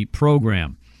throughout the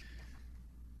program.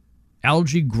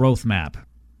 Algae growth map.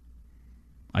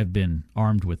 I've been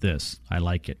armed with this. I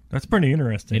like it. That's pretty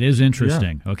interesting. It is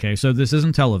interesting. Yeah. Okay, so this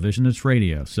isn't television, it's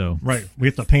radio. So right, we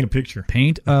have to paint a picture.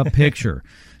 Paint a picture.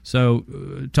 So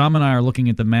Tom and I are looking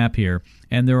at the map here,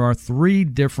 and there are 3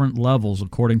 different levels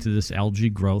according to this algae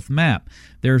growth map.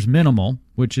 There's minimal,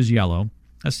 which is yellow,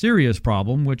 a serious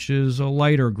problem, which is a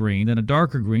lighter green, and a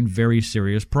darker green, very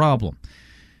serious problem.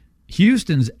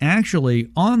 Houston's actually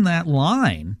on that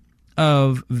line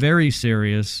of very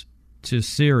serious to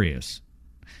serious.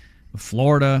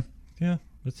 Florida. Yeah,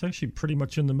 it's actually pretty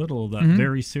much in the middle of that.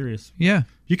 Very serious. Yeah.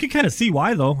 You can kind of see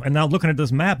why, though. And now looking at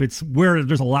this map, it's where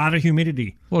there's a lot of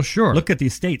humidity. Well, sure. Look at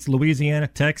these states: Louisiana,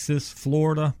 Texas,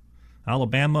 Florida,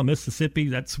 Alabama, Mississippi.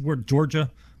 That's where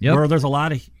Georgia, where there's a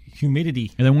lot of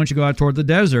humidity. And then once you go out toward the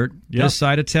desert, this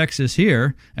side of Texas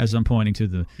here, as I'm pointing to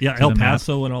the El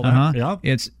Paso and all that. Yeah,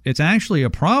 it's actually a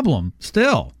problem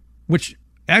still, which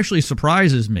actually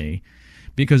surprises me.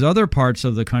 Because other parts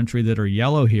of the country that are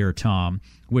yellow here, Tom,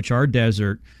 which are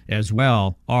desert as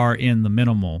well, are in the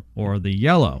minimal or the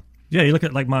yellow. Yeah, you look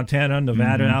at like Montana,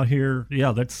 Nevada out here.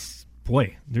 Yeah, you're not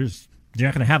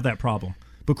going to have that problem.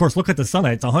 But of course, look at the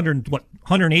sunlight. It's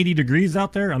 180 degrees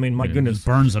out there. I mean, my goodness. It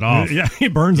burns it off. Yeah,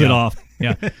 it burns it off.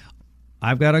 Yeah.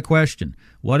 I've got a question.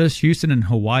 What does Houston and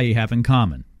Hawaii have in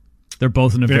common? They're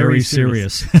both in a very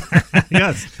serious.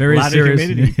 Yes, very a lot serious of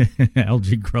humidity.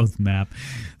 algae growth map.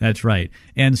 That's right.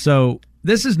 And so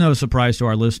this is no surprise to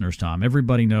our listeners, Tom.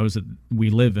 Everybody knows that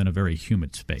we live in a very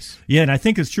humid space. Yeah, and I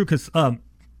think it's true because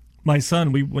my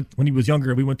son, when he was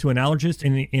younger, we went to an allergist,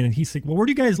 and he's like, well, where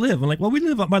do you guys live? I'm like, well, we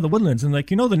live up by the woodlands. And like,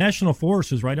 the National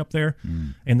Forest is right up there,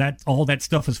 and all that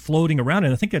stuff is floating around.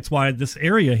 And I think that's why this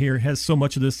area here has so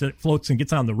much of this that floats and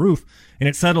gets on the roof, and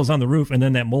it settles on the roof, and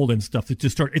then that mold and stuff,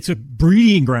 it's a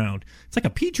breeding ground. It's like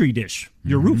a petri dish,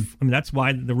 your roof. I mean, that's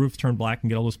why the roofs turn black and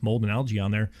get all this mold and algae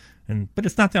on there. But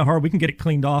it's not that hard. We can get it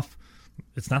cleaned off.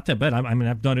 It's not that bad. I mean,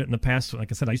 I've done it in the past.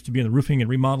 Like I said, I used to be in the roofing and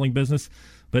remodeling business,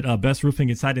 but Best Roofing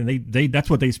and Siding, they that's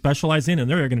what they specialize in, and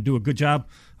they're going to do a good job.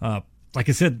 Like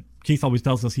I said, Keith always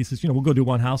tells us, he says, we'll go do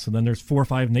one house, and then there's 4 or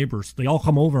 5 neighbors. They all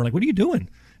come over and like, what are you doing?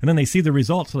 And then they see the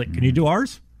results. So like, can you do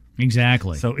ours?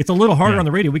 Exactly. So it's a little harder on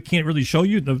the radio. We can't really show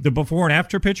you the before and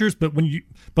after pictures, but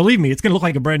believe me, it's going to look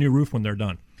like a brand new roof when they're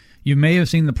done. You may have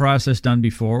seen the process done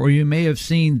before, or you may have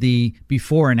seen the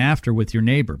before and after with your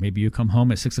neighbor. Maybe you come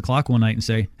home at 6 o'clock one night and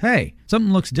say, hey,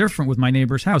 something looks different with my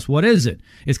neighbor's house. What is it?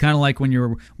 It's kind of like when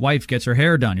your wife gets her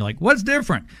hair done. You're like, what's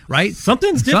different, right?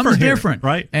 Something's different.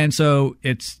 Right? And so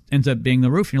it ends up being the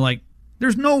roof. And you're like,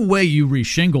 there's no way you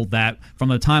reshingled that from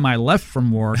the time I left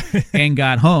from work and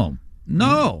got home.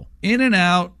 No. In and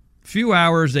out. Few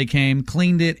hours they came,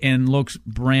 cleaned it, and looks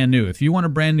brand new. If you want a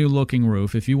brand new looking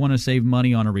roof, if you want to save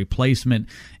money on a replacement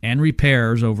and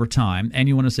repairs over time, and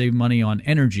you want to save money on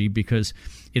energy because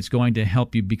it's going to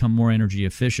help you become more energy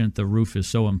efficient, the roof is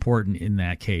so important in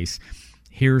that case.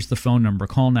 Here's the phone number.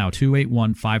 Call now,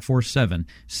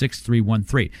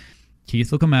 281-547-6313.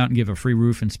 Keith will come out and give a free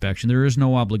roof inspection. There is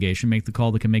no obligation. Make the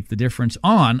call that can make the difference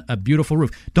on a beautiful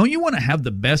roof. Don't you want to have the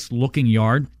best looking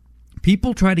yard?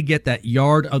 People try to get that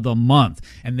yard of the month,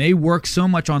 and they work so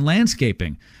much on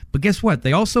landscaping. But guess what?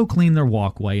 They also clean their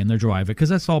walkway and their driveway because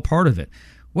that's all part of it.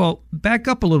 Well, back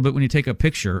up a little bit when you take a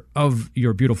picture of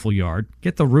your beautiful yard.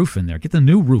 Get the roof in there. Get the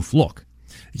new roof look.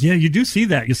 Yeah, you do see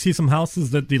that. You see some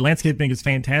houses that the landscaping is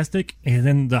fantastic, and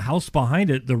then the house behind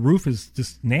it, the roof is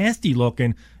just nasty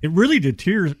looking. It really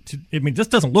deteriorates. I mean, this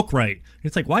doesn't look right.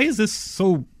 It's like, why is this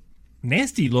so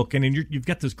nasty looking? And you've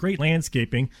got this great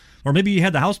landscaping, or maybe you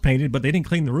had the house painted, but they didn't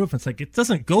clean the roof. It's like, it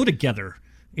doesn't go together.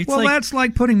 It's well, that's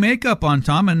like putting makeup on,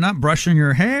 Tom, and not brushing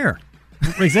your hair.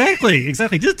 Exactly. It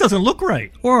just doesn't look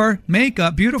right. Or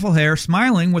makeup, beautiful hair,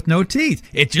 smiling with no teeth.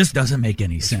 It just doesn't make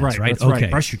any sense, right? That's okay.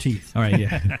 right. Brush your teeth. All right,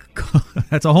 yeah.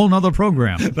 That's a whole nother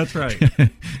program. That's right.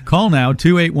 Call now,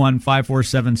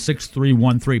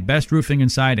 281-547-6313. Best Roofing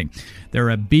and Siding. They're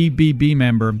a BBB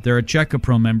member. They're a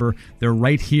Check-A-Pro member. They're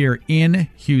right here in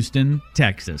Houston,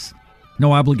 Texas.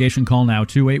 No obligation. Call now,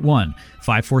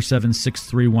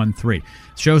 281-547-6313.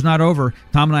 The show's not over.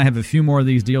 Tom and I have a few more of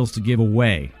these deals to give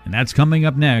away, and that's coming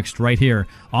up next right here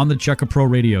on the Check-A-Pro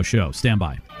Radio Show. Stand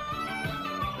by.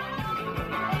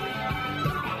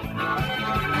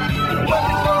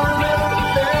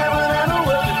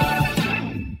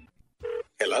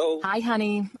 Hello? Hi,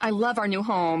 honey. I love our new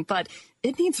home, but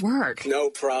it needs work.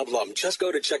 No problem. Just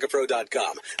go to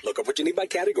checkapro.com. Look up what you need by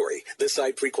category. This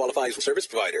site pre-qualifies service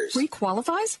providers.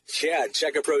 Pre-qualifies? Yeah,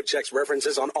 Checkapro checks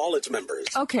references on all its members.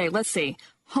 Okay, let's see.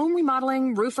 Home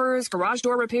remodeling, roofers, garage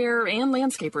door repair, and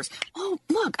landscapers. Oh,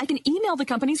 look, I can email the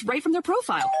companies right from their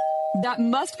profile. That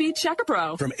must be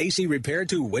Check-A-Pro. From AC repair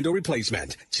to window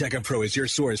replacement, Check-A-Pro is your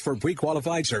source for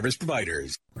pre-qualified service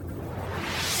providers.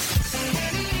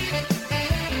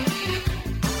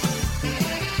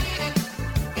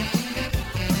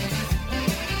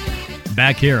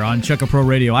 Back here on Check-A-Pro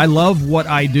Radio. I love what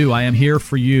I do. I am here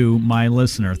for you, my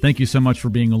listener. Thank you so much for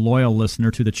being a loyal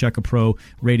listener to the Check-A-Pro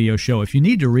Radio Show. If you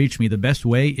need to reach me, the best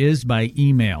way is by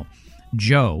email.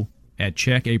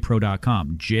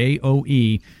 Joe@checkapro.com.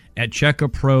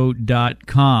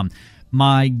 Joe@checkapro.com.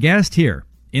 My guest here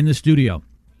in the studio,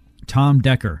 Tom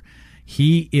Decker.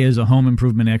 He is a home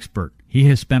improvement expert. He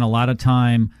has spent a lot of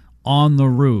time on the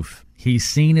roof. He's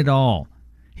seen it all.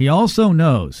 He also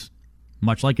knows,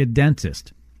 much like a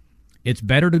dentist, it's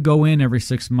better to go in every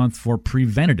 6 months for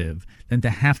preventative than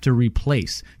to have to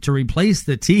replace. To replace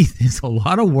the teeth is a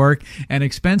lot of work and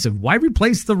expensive. Why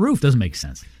replace the roof? Doesn't make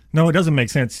sense. No, it doesn't make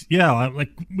sense. Yeah,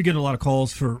 like we get a lot of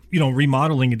calls for,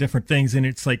 remodeling and different things, and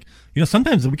it's like,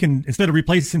 sometimes we can, instead of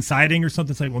replacing siding or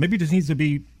something, say, well, maybe it just needs to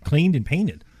be cleaned and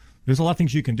painted. There's a lot of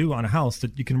things you can do on a house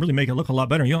that you can really make it look a lot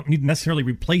better. You don't need to necessarily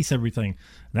replace everything.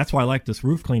 And that's why I like this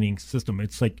roof cleaning system.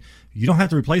 It's like you don't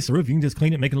have to replace the roof. You can just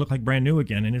clean it, make it look like brand new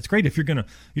again. And it's great if you're going to,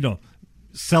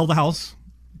 sell the house.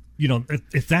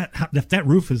 If that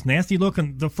roof is nasty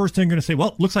looking, the first thing they're going to say, well,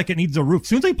 it looks like it needs a roof. As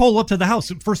soon as they pull up to the house,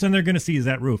 the first thing they're going to see is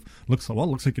that roof. Looks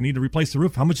like you need to replace the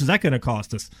roof. How much is that going to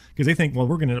cost us? Because they think, well,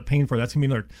 we're going to end up paying for it. That's going to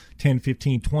be like $10,000,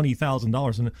 $15,000,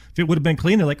 $20,000. And if it would have been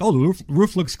clean, they're like, oh, the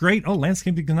roof looks great. Oh,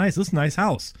 landscaping is nice. This is a nice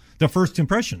house. The first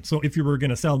impression. So if you were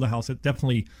going to sell the house, it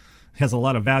definitely has a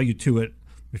lot of value to it.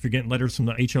 If you're getting letters from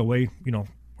the HOA,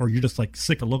 or you're just like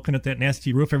sick of looking at that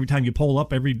nasty roof every time you pull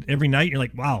up every night, you're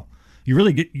like, wow. You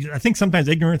really get, I think sometimes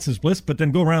ignorance is bliss, but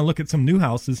then go around and look at some new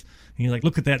houses, and you're like,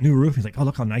 look at that new roof. He's like, oh,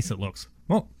 look how nice it looks.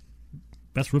 Well,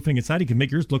 Best Roofing inside, you can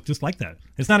make yours look just like that.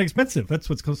 It's not expensive. That's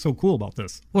what's so cool about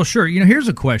this. Well, sure. Here's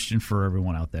a question for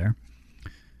everyone out there.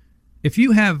 If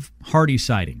you have hardy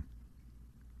siding,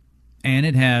 and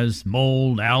it has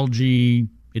mold, algae,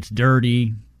 it's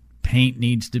dirty, paint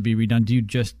needs to be redone, do you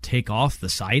just take off the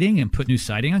siding and put new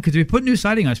siding on? Because if you put new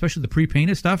siding on, especially the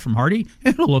pre-painted stuff from Hardy,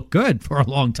 it'll look good for a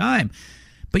long time.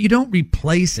 But you don't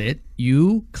replace it,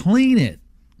 you clean it.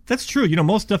 That's true.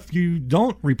 Most stuff you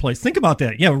don't replace. Think about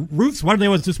that. Yeah, roofs, why do they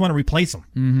always just want to replace them?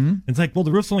 Mm-hmm. It's like, well,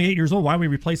 the roof's only 8 years old. Why are we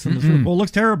replacing this roof? Well, it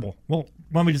looks terrible. Well,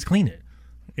 why don't we just clean it?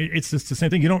 It's just the same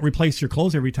thing. You don't replace your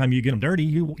clothes every time you get them dirty.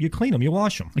 You clean them. You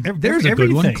wash them. There's a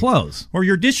good one. Clothes. Or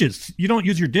your dishes. You don't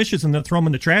use your dishes and then throw them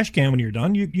in the trash can when you're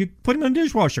done. You put them in the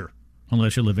dishwasher.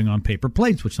 Unless you're living on paper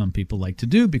plates, which some people like to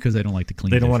do because they don't like to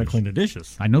clean. They don't want to clean the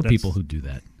dishes. I know people who do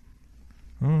that.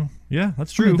 Yeah,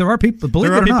 that's true. There are people.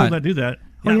 Believe it or not, there are people that do that.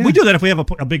 Yeah, we do that if we have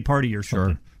a big party or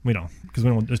something. Sure. We don't, because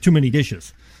there's too many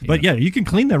dishes. Yeah. But yeah, you can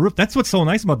clean that roof. That's what's so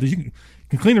nice about this. You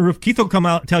can clean the roof. Keith will come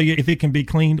out and tell you if it can be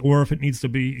cleaned or if it needs to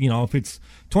be, if it's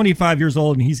 25 years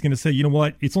old and he's going to say, you know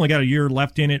what, it's only got a year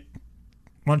left in it.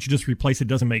 Why don't you just replace it? It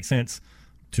doesn't make sense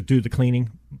to do the cleaning.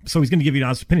 So he's going to give you an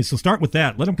honest opinion. So start with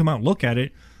that. Let him come out and look at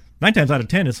it. 9 times out of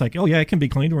 10, it's like, oh yeah, it can be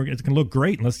cleaned or it's going to look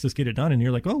great. And let's just get it done. And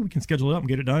you're like, oh, we can schedule it up and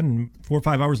get it done. And 4 or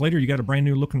 5 hours later, you got a brand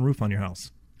new looking roof on your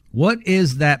house. What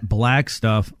is that black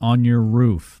stuff on your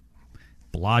roof?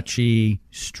 Blotchy,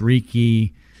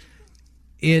 streaky.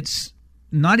 It's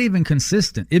not even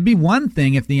consistent. It'd be one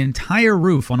thing if the entire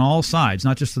roof on all sides,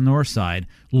 not just the north side,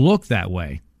 looked that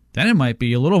way. then it might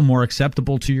be a little more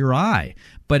acceptable to your eye.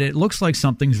 But it looks like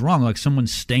something's wrong, like someone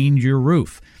stained your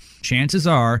roof. Chances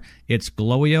are it's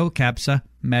gloeocapsa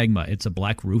magma. It's a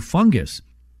black roof fungus.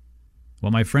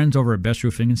 Well, my friends over at Best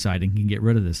Roofing and Siding can get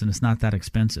rid of this, and it's not that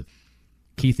expensive.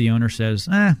 Keith, the owner, says,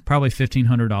 probably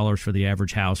 $1,500 for the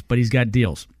average house, but he's got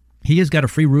deals. He has got a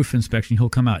free roof inspection. He'll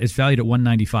come out. It's valued at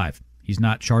 $195. He's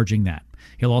not charging that.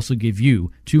 He'll also give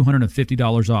you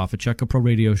 $250 off a Check a Pro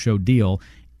Radio Show deal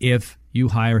if you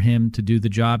hire him to do the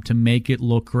job to make it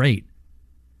look great.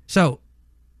 So,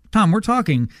 Tom, we're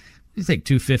talking, you take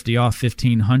 $250 off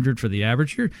 $1,500 for the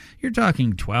average. You're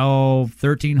talking $1,200,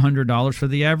 $1,300 for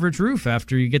the average roof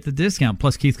after you get the discount.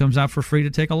 Plus, Keith comes out for free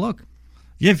to take a look.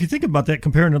 Yeah, if you think about that,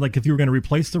 comparing to like if you were going to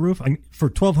replace the roof, for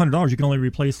 $1,200 you can only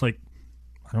replace like,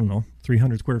 I don't know,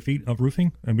 300 square feet of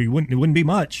roofing. I mean, it wouldn't be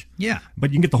much. Yeah.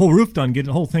 But you can get the whole roof done, get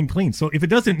the whole thing clean. So if it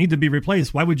doesn't need to be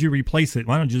replaced, why would you replace it?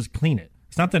 Why don't you just clean it?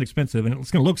 It's not that expensive, and it's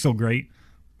going to look so great.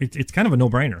 It's kind of a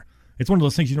no-brainer. It's one of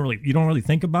those things you don't really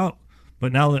think about.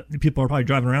 But now that people are probably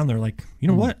driving around, they're like, you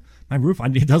know what? My roof,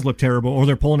 it does look terrible. Or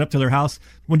they're pulling up to their house.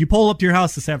 When you pull up to your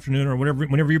house this afternoon or whatever,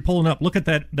 whenever you're pulling up, look at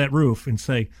that roof and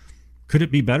say, could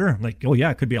it be better? I'm like, oh,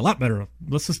 yeah, it could be a lot better.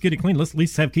 Let's just get it clean. Let's at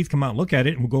least have Keith come out and look at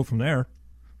it, and we'll go from there.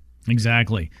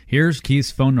 Exactly. Here's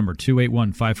Keith's phone number,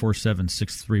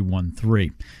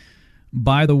 281-547-6313.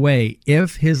 By the way,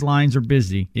 if his lines are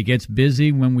busy, it gets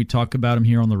busy when we talk about him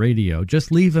here on the radio,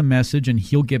 just leave a message and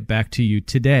he'll get back to you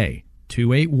today.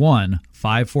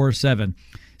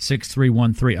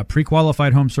 281-547-6313. A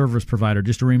pre-qualified home service provider,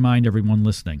 just to remind everyone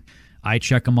listening. I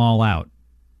check them all out.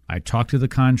 I talk to the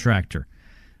contractor.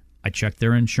 I check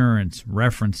their insurance,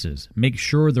 references, make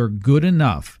sure they're good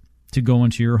enough to go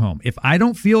into your home. If I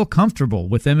don't feel comfortable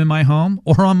with them in my home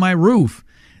or on my roof,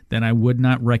 then I would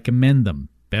not recommend them.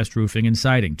 Best Roofing and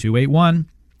Siding,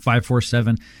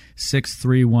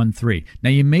 281-547-6313.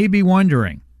 Now, you may be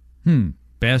wondering,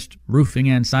 Best Roofing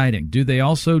and Siding, do they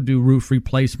also do roof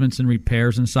replacements and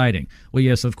repairs and siding? Well,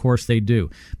 yes, of course they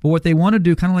do. But what they want to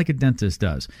do, kind of like a dentist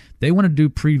does, they want to do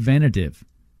preventative.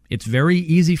 It's very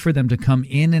easy for them to come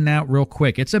in and out real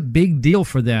quick. It's a big deal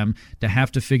for them to have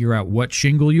to figure out what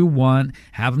shingle you want,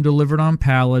 have them delivered on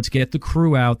pallets, get the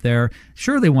crew out there.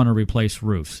 Sure, they want to replace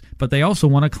roofs, but they also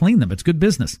want to clean them. It's good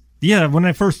business. Yeah, when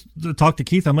I first talked to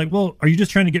Keith, I'm like, well, are you just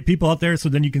trying to get people out there so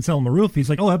then you can sell them a roof? He's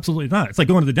like, oh, absolutely not. It's like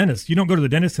going to the dentist. You don't go to the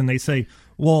dentist and they say,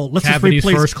 well, let's Cavities just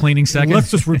replace first, cleaning second.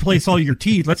 Let's just replace all your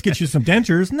teeth. Let's get you some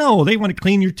dentures. No, they want to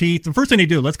clean your teeth. The first thing they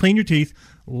do, let's clean your teeth.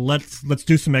 Let's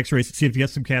do some x-rays to see if you have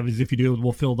some cavities. If you do,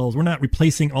 we'll fill those. We're not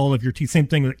replacing all of your teeth. Same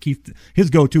thing that Keith, his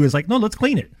go-to is like, no, let's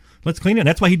clean it. Let's clean it. And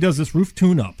that's why he does this roof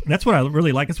tune-up. And that's what I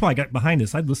really like. That's why I got behind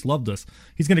this. I just love this.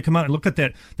 He's going to come out and look at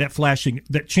that flashing,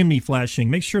 that chimney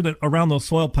flashing. Make sure that around those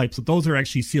soil pipes, that those are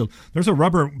actually sealed. There's a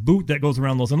rubber boot that goes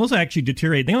around those, and those actually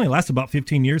deteriorate. They only last about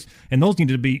 15 years, and those need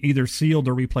to be either sealed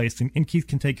or replaced. And Keith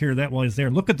can take care of that while he's there.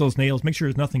 And look at those nails. Make sure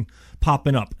there's nothing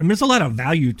popping up. And there's a lot of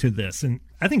value to this, and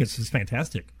I think it's just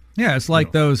fantastic. Yeah, it's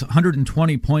like those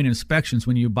 120-point inspections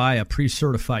when you buy a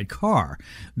pre-certified car.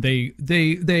 I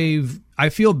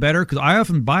feel better because I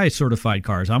often buy certified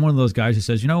cars. I'm one of those guys who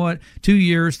says, you know what, 2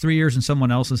 years, 3 years in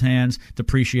someone else's hands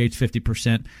depreciates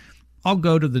 50%. I'll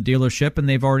go to the dealership, and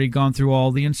they've already gone through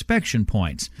all the inspection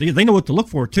points. They know what to look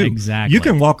for, too. Exactly. You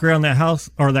can walk around that house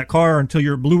or that car until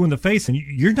you're blue in the face, and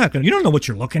you don't know what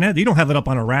you're looking at. You don't have it up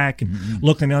on a rack and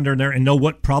looking under there and know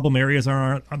what problem areas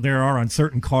there are on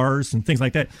certain cars and things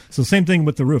like that. So same thing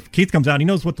with the roof. Keith comes out, he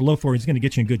knows what to look for. He's going to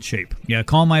get you in good shape. Yeah,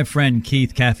 call my friend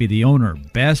Keith Caffey, the owner,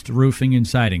 Best Roofing and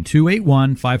Siding,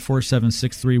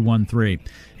 281-547-6313.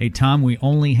 Hey, Tom, we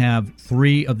only have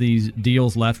 3 of these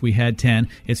deals left. We had 10.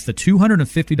 It's the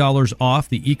 $250 off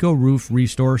the Eco Roof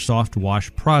Restore Soft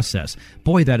Wash process.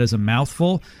 Boy, that is a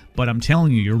mouthful, but I'm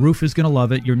telling you, your roof is going to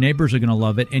love it, your neighbors are going to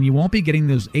love it, and you won't be getting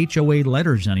those HOA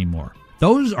letters anymore.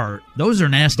 Those are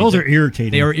nasty. Those are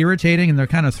irritating. They are irritating, and they're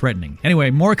kind of threatening. Anyway,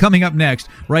 more coming up next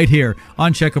right here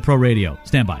on Check a Pro Radio.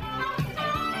 Stand by.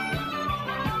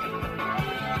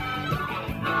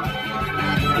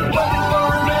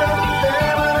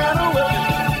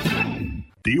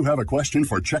 Do you have a question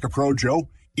for Check-A-Pro Joe?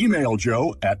 Email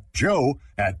Joe at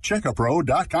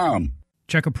checkapro.com.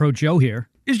 Check-A-Pro Joe here.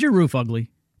 Is your roof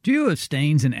ugly? Do you have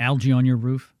stains and algae on your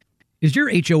roof? Is your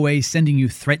HOA sending you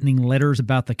threatening letters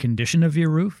about the condition of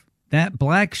your roof? That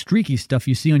black streaky stuff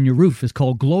you see on your roof is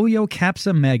called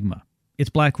gloeocapsa magma. It's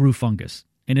black roof fungus,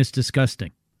 and it's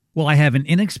disgusting. Well, I have an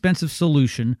inexpensive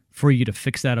solution for you to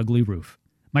fix that ugly roof.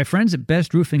 My friends at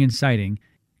Best Roofing and Siding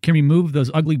can remove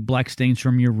those ugly black stains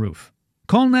from your roof.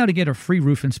 Call now to get a free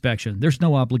roof inspection. There's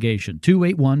no obligation.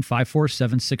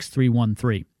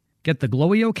 281-547-6313. Get the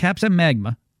gloeocapsa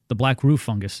magma, the black roof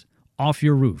fungus, off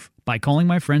your roof by calling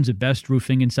my friends at Best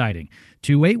Roofing and Siding,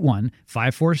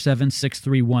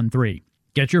 281-547-6313.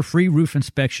 Get your free roof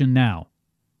inspection now.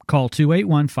 Call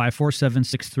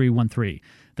 281-547-6313.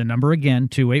 The number again,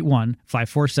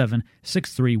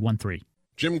 281-547-6313.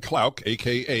 Jim Clouk,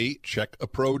 a.k.a.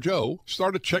 Check-a-Pro Joe,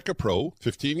 started Check-a-Pro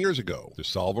 15 years ago to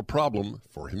solve a problem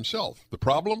for himself. The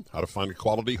problem? How to find a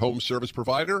quality home service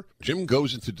provider? Jim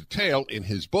goes into detail in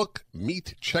his book,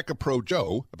 Meet Check-a-Pro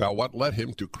Joe, about what led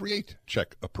him to create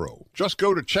Check-a-Pro. Just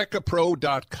go to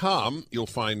checkapro.com. You'll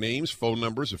find names, phone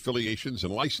numbers, affiliations,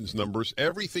 and license numbers,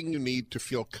 everything you need to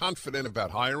feel confident about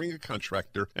hiring a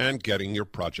contractor and getting your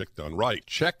project done right.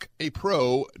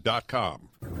 Checkapro.com.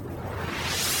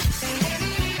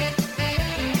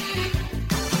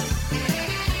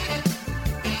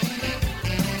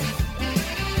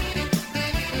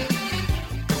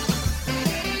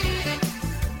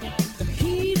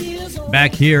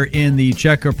 Back here in the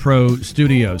Check-a-Pro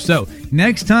studio. So,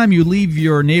 next time you leave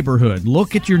your neighborhood,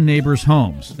 look at your neighbors'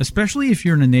 homes, especially if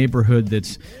you're in a neighborhood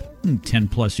that's 10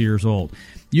 plus years old.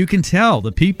 You can tell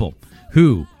the people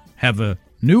who have a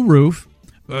new roof,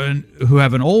 who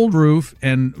have an old roof,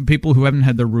 and people who haven't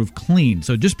had their roof cleaned.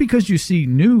 So just because you see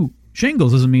new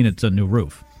shingles doesn't mean it's a new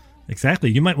roof.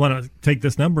 Exactly. You might want to take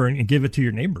this number and give it to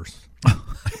your neighbors.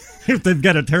 If they've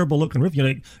got a terrible looking roof,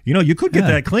 you could get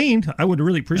that cleaned. I would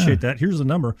really appreciate that. Here's the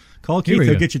number. Call Keith.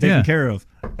 He'll get you taken care of.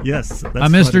 Yes. That's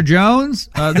Mr. funny. Jones.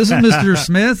 This is Mr.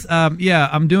 Smith.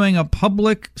 I'm doing a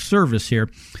public service here.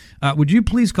 Would you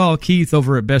please call Keith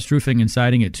over at Best Roofing and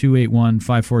Siding at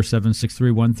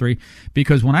 281-547-6313?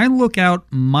 Because when I look out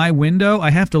my window, I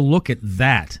have to look at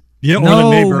that. Yeah, or the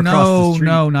neighbor across the street.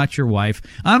 No, not your wife.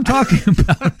 I'm talking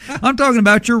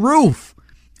about your roof,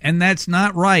 and that's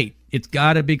not right. It's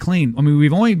got to be clean. I mean,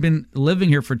 we've only been living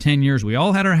here for 10 years. We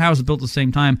all had our house built at the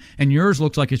same time, and yours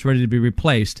looks like it's ready to be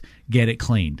replaced. Get it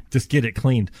cleaned. Just get it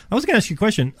cleaned. I was going to ask you a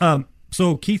question.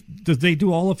 So, Keith, do they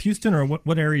do all of Houston, or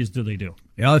what areas do they do?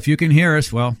 Yeah, if you can hear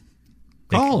us, well,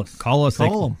 call us. Call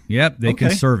them. Yep, they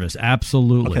can service.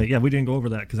 Absolutely. Okay, yeah, we didn't go over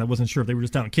that because I wasn't sure if they were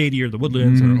just down in Katy or the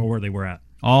Woodlands or where they were at.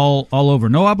 All over.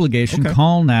 No obligation. Okay.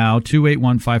 Call now,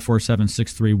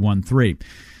 281-547-6313.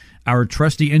 Our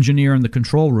trusty engineer in the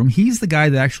control room, he's the guy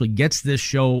that actually gets this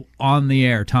show on the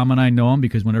air. Tom and I know him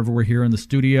because whenever we're here in the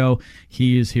studio,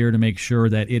 he is here to make sure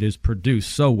that it is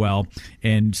produced so well.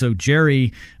 And so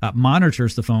Jerry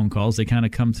monitors the phone calls. They kind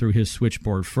of come through his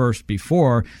switchboard first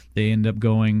before they end up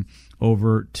going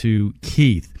over to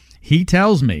Keith. He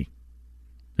tells me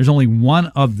there's only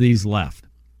one of these left.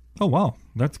 Oh, wow.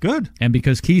 That's good. And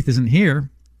because Keith isn't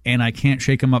here, and I can't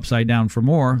shake him upside down for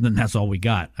more, then that's all we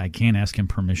got. I can't ask him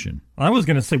permission. I was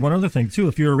going to say one other thing, too.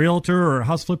 If you're a realtor or a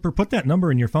house flipper, put that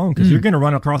number in your phone because you're going to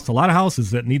run across a lot of houses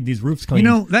that need these roofs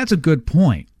cleaned. That's a good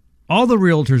point. All the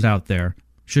realtors out there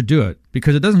should do it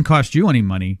because it doesn't cost you any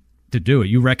money to do it.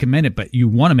 You recommend it, but you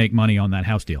want to make money on that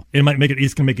house deal.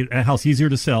 It's going to make a house easier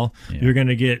to sell. Yeah. You're going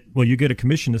to get, you get a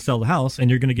commission to sell the house, and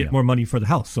you're going to get more money for the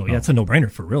house. So, it's a no-brainer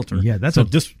for a realtor. Yeah, that's Tom,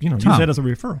 use that as a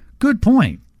referral. Good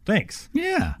point. Thanks.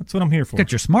 Yeah. That's what I'm here for.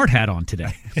 Got your smart hat on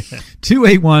today.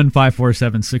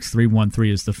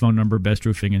 281-547-6313 is the phone number, Best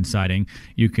Roofing and Siding.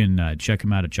 You can check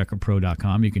them out at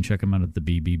checkapro.com. You can check them out at the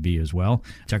BBB as well.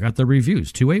 Check out the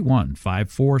reviews,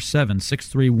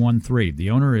 281-547-6313. The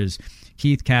owner is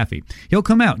Keith Caffey. He'll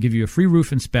come out, give you a free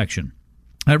roof inspection.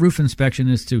 That roof inspection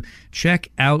is to check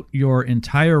out your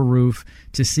entire roof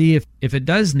to see if it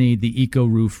does need the Eco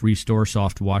Roof Restore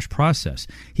Soft Wash process.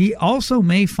 He also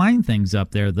may find things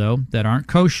up there, though, that aren't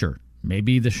kosher.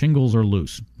 Maybe the shingles are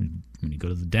loose. When you go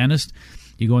to the dentist,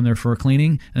 you go in there for a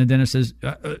cleaning, and the dentist says,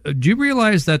 do you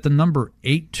realize that the number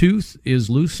 8 tooth is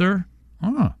loose, sir?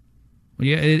 Oh, well,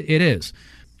 yeah, it is.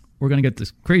 We're going to get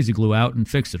this crazy glue out and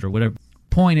fix it or whatever.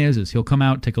 Point is he'll come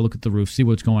out, take a look at the roof, see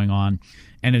what's going on,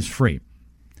 and it's free.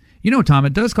 Tom,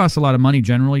 it does cost a lot of money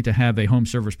generally to have a home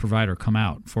service provider come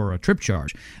out for a trip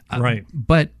charge. Right.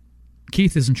 But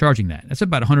Keith isn't charging that. That's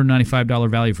about $195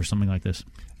 value for something like this.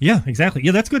 Yeah, exactly.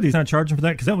 Yeah, that's good. He's not charging for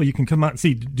that because that way you can come out and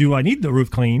see, do I need the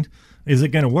roof cleaned? Is it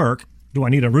going to work? Do I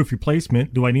need a roof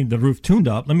replacement? Do I need the roof tuned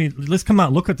up? Let's come out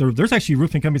and look at the roof. There's actually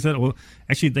roofing companies that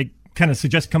they kind of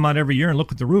suggest come out every year and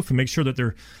look at the roof and make sure that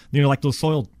they're, like those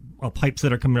soil pipes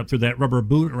that are coming up through that rubber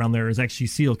boot around there is actually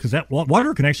sealed because that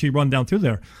water can actually run down through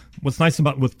there. What's nice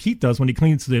about what Keith does when he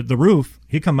cleans the roof,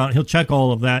 he'll come out, he'll check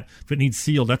all of that. If it needs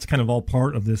sealed, that's kind of all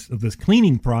part of this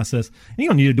cleaning process. And you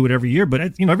don't need to do it every year,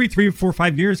 but every 3 or 4 or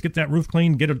 5 years, get that roof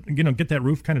cleaned, get that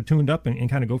roof kind of tuned up and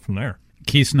kind of go from there.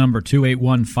 Keith's number,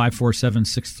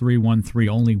 281-547-6313.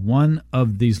 Only one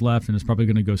of these left, and it's probably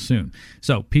going to go soon.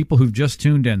 So people who've just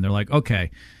tuned in, they're like, okay,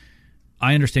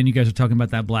 I understand you guys are talking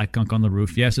about that black gunk on the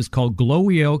roof. Yes, it's called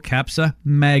gloeocapsa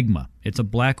magma. It's a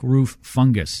black roof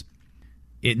fungus.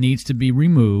 It needs to be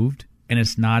removed, and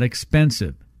it's not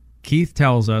expensive. Keith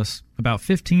tells us about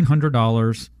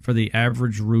 $1,500 for the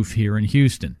average roof here in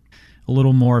Houston. A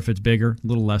little more if it's bigger, a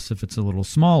little less if it's a little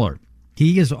smaller.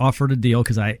 He has offered a deal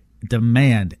because I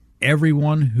demand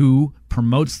everyone who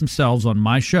promotes themselves on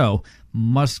my show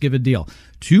must give a deal.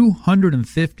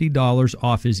 $250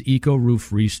 off his Eco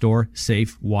Roof Restore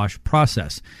Safe Wash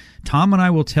process. Tom and I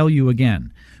will tell you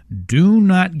again, do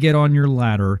not get on your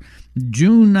ladder,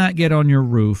 do not get on your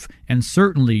roof, and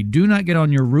certainly do not get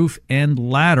on your roof and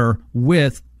ladder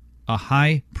with a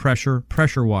high-pressure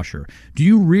pressure washer. Do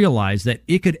you realize that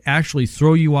it could actually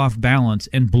throw you off balance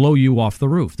and blow you off the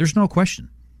roof? There's no question.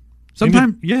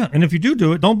 Sometimes, and if you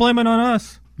do it, don't blame it on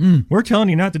us. We're telling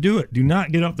you not to do it. Do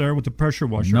not get up there with the pressure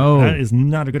washer. No. That is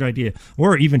not a good idea.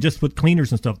 Or even just with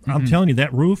cleaners and stuff. I'm telling you,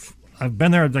 that roof, I've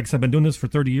been there, like I said, I've been doing this for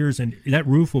 30 years, and that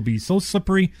roof will be so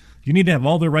slippery. You need to have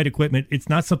all the right equipment. It's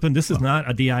not something, this is not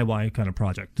a DIY kind of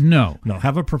project. No.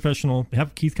 Have a professional,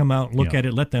 have Keith come out, look at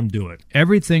it, let them do it.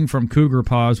 Everything from cougar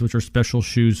paws, which are special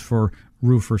shoes for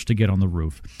roofers to get on the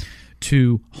roof,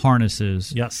 to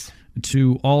harnesses. Yes.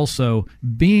 To also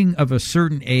being of a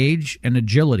certain age and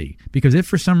agility. Because if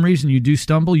for some reason you do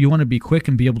stumble, you want to be quick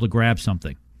and be able to grab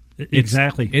something.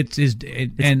 Exactly. It's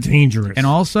dangerous. And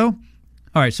also, all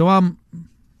right, so I'm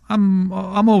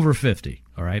over 50,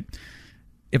 all right?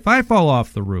 If I fall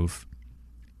off the roof,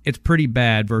 it's pretty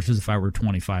bad versus if I were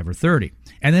 25 or 30.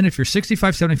 And then if you're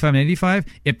 65, 75, and 85,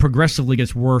 it progressively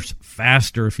gets worse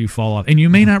faster if you fall off. And you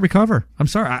may not recover. I'm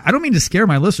sorry. I don't mean to scare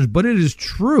my listeners, but it is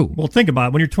true. Well, think about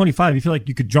it. When you're 25, you feel like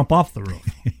you could jump off the roof.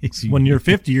 When you're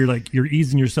 50, you're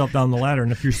easing yourself down the ladder.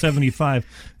 And if you're 75,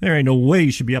 there ain't no way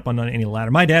you should be up on any ladder.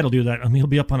 My dad will do that. I mean, he'll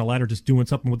be up on a ladder just doing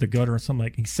something with the gutter or something.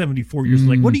 Like, he's 74 years old.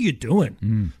 Like, what are you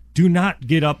doing? Do not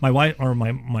get up. My wife or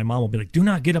my mom will be like, do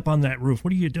not get up on that roof.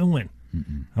 What are you doing?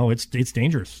 Oh, it's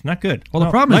dangerous. Not good. Well, the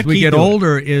problem is we get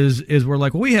older is we're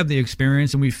like, well, we have the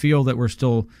experience and we feel that we're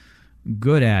still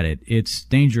good at it. It's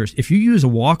dangerous. If you use a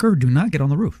walker, do not get on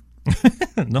the roof.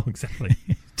 No, exactly.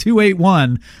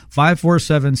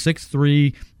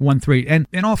 281-547-6313. And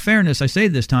in all fairness, I say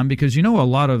this, Tom, because a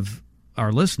lot of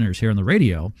our listeners here on the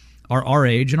radio are our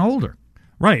age and older.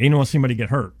 Right. You don't want somebody get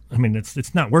hurt. I mean,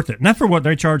 it's not worth it. Not for what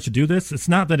they charge to do this. It's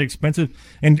not that expensive.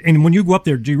 And when you go up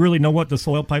there, do you really know what the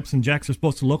soil pipes and jacks are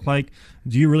supposed to look like?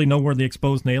 Do you really know where the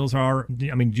exposed nails are?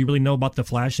 I mean, do you really know about the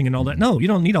flashing and all that? No, you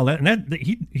don't need all that. And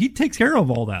he takes care of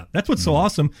all that. That's what's so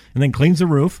awesome. And then cleans the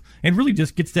roof and really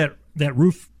just gets that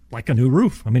roof like a new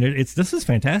roof. I mean, this is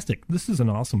fantastic. This is an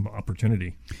awesome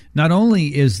opportunity. Not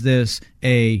only is this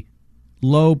a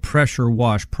low pressure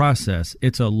wash process,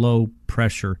 it's a low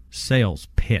pressure sales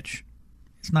pitch.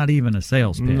 It's not even a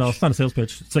sales pitch. No, it's not a sales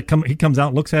pitch. It's like he comes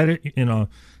out, looks at it,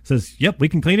 says, "Yep, we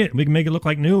can clean it. We can make it look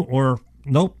like new," or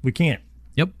 "Nope, we can't."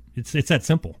 Yep, it's that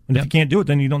simple. And if you can't do it,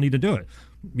 then you don't need to do it.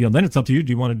 Then it's up to you.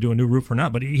 Do you want to do a new roof or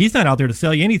not? But he's not out there to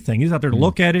sell you anything. He's out there to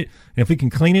look at it. And if we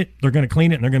can clean it, they're going to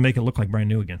clean it, and they're going to make it look like brand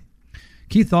new again.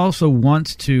 Keith also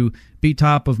wants to be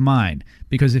top of mind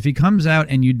because if he comes out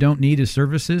and you don't need his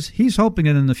services, he's hoping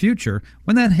that in the future,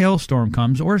 when that hailstorm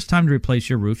comes or it's time to replace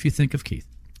your roof, you think of Keith.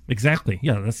 Exactly.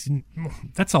 Yeah,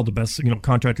 that's all the best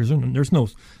contractors. And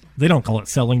they don't call it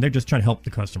selling. They're just trying to help the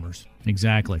customers.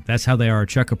 Exactly. That's how they are at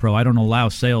Check-A-Pro. I don't allow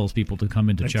salespeople to come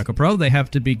into Check-A-Pro. They have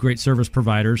to be great service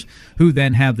providers who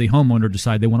then have the homeowner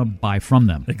decide they want to buy from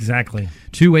them. Exactly.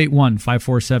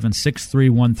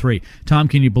 281-547-6313. Tom,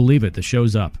 can you believe it? The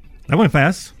show's up. That went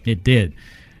fast. It did.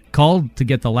 Called to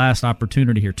get the last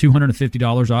opportunity here.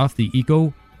 $250 off the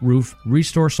Eco Roof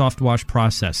Restore Soft Wash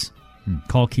process.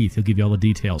 Call Keith. He'll give you all the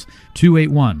details.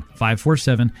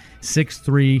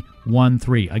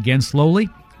 281-547-6313. Again, slowly,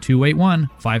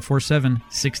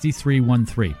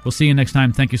 281-547-6313. We'll see you next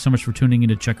time. Thank you so much for tuning in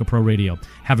to Check-A-Pro Radio.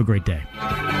 Have a great day.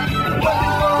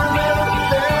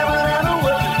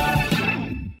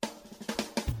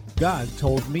 God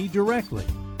told me directly,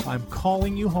 I'm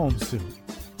calling you home soon.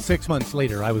 6 months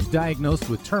later, I was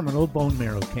diagnosed with terminal bone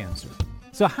marrow cancer.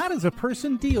 So how does a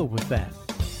person deal with that?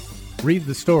 Read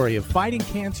the story of fighting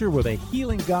cancer with a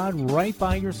healing God right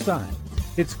by your side.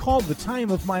 It's called The Time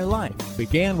of My Life.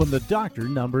 Began when the doctor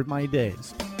numbered my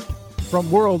days. From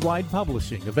Worldwide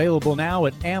Publishing, available now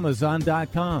at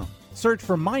Amazon.com. Search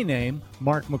for my name,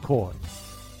 Mark McCoy.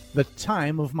 The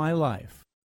Time of My Life.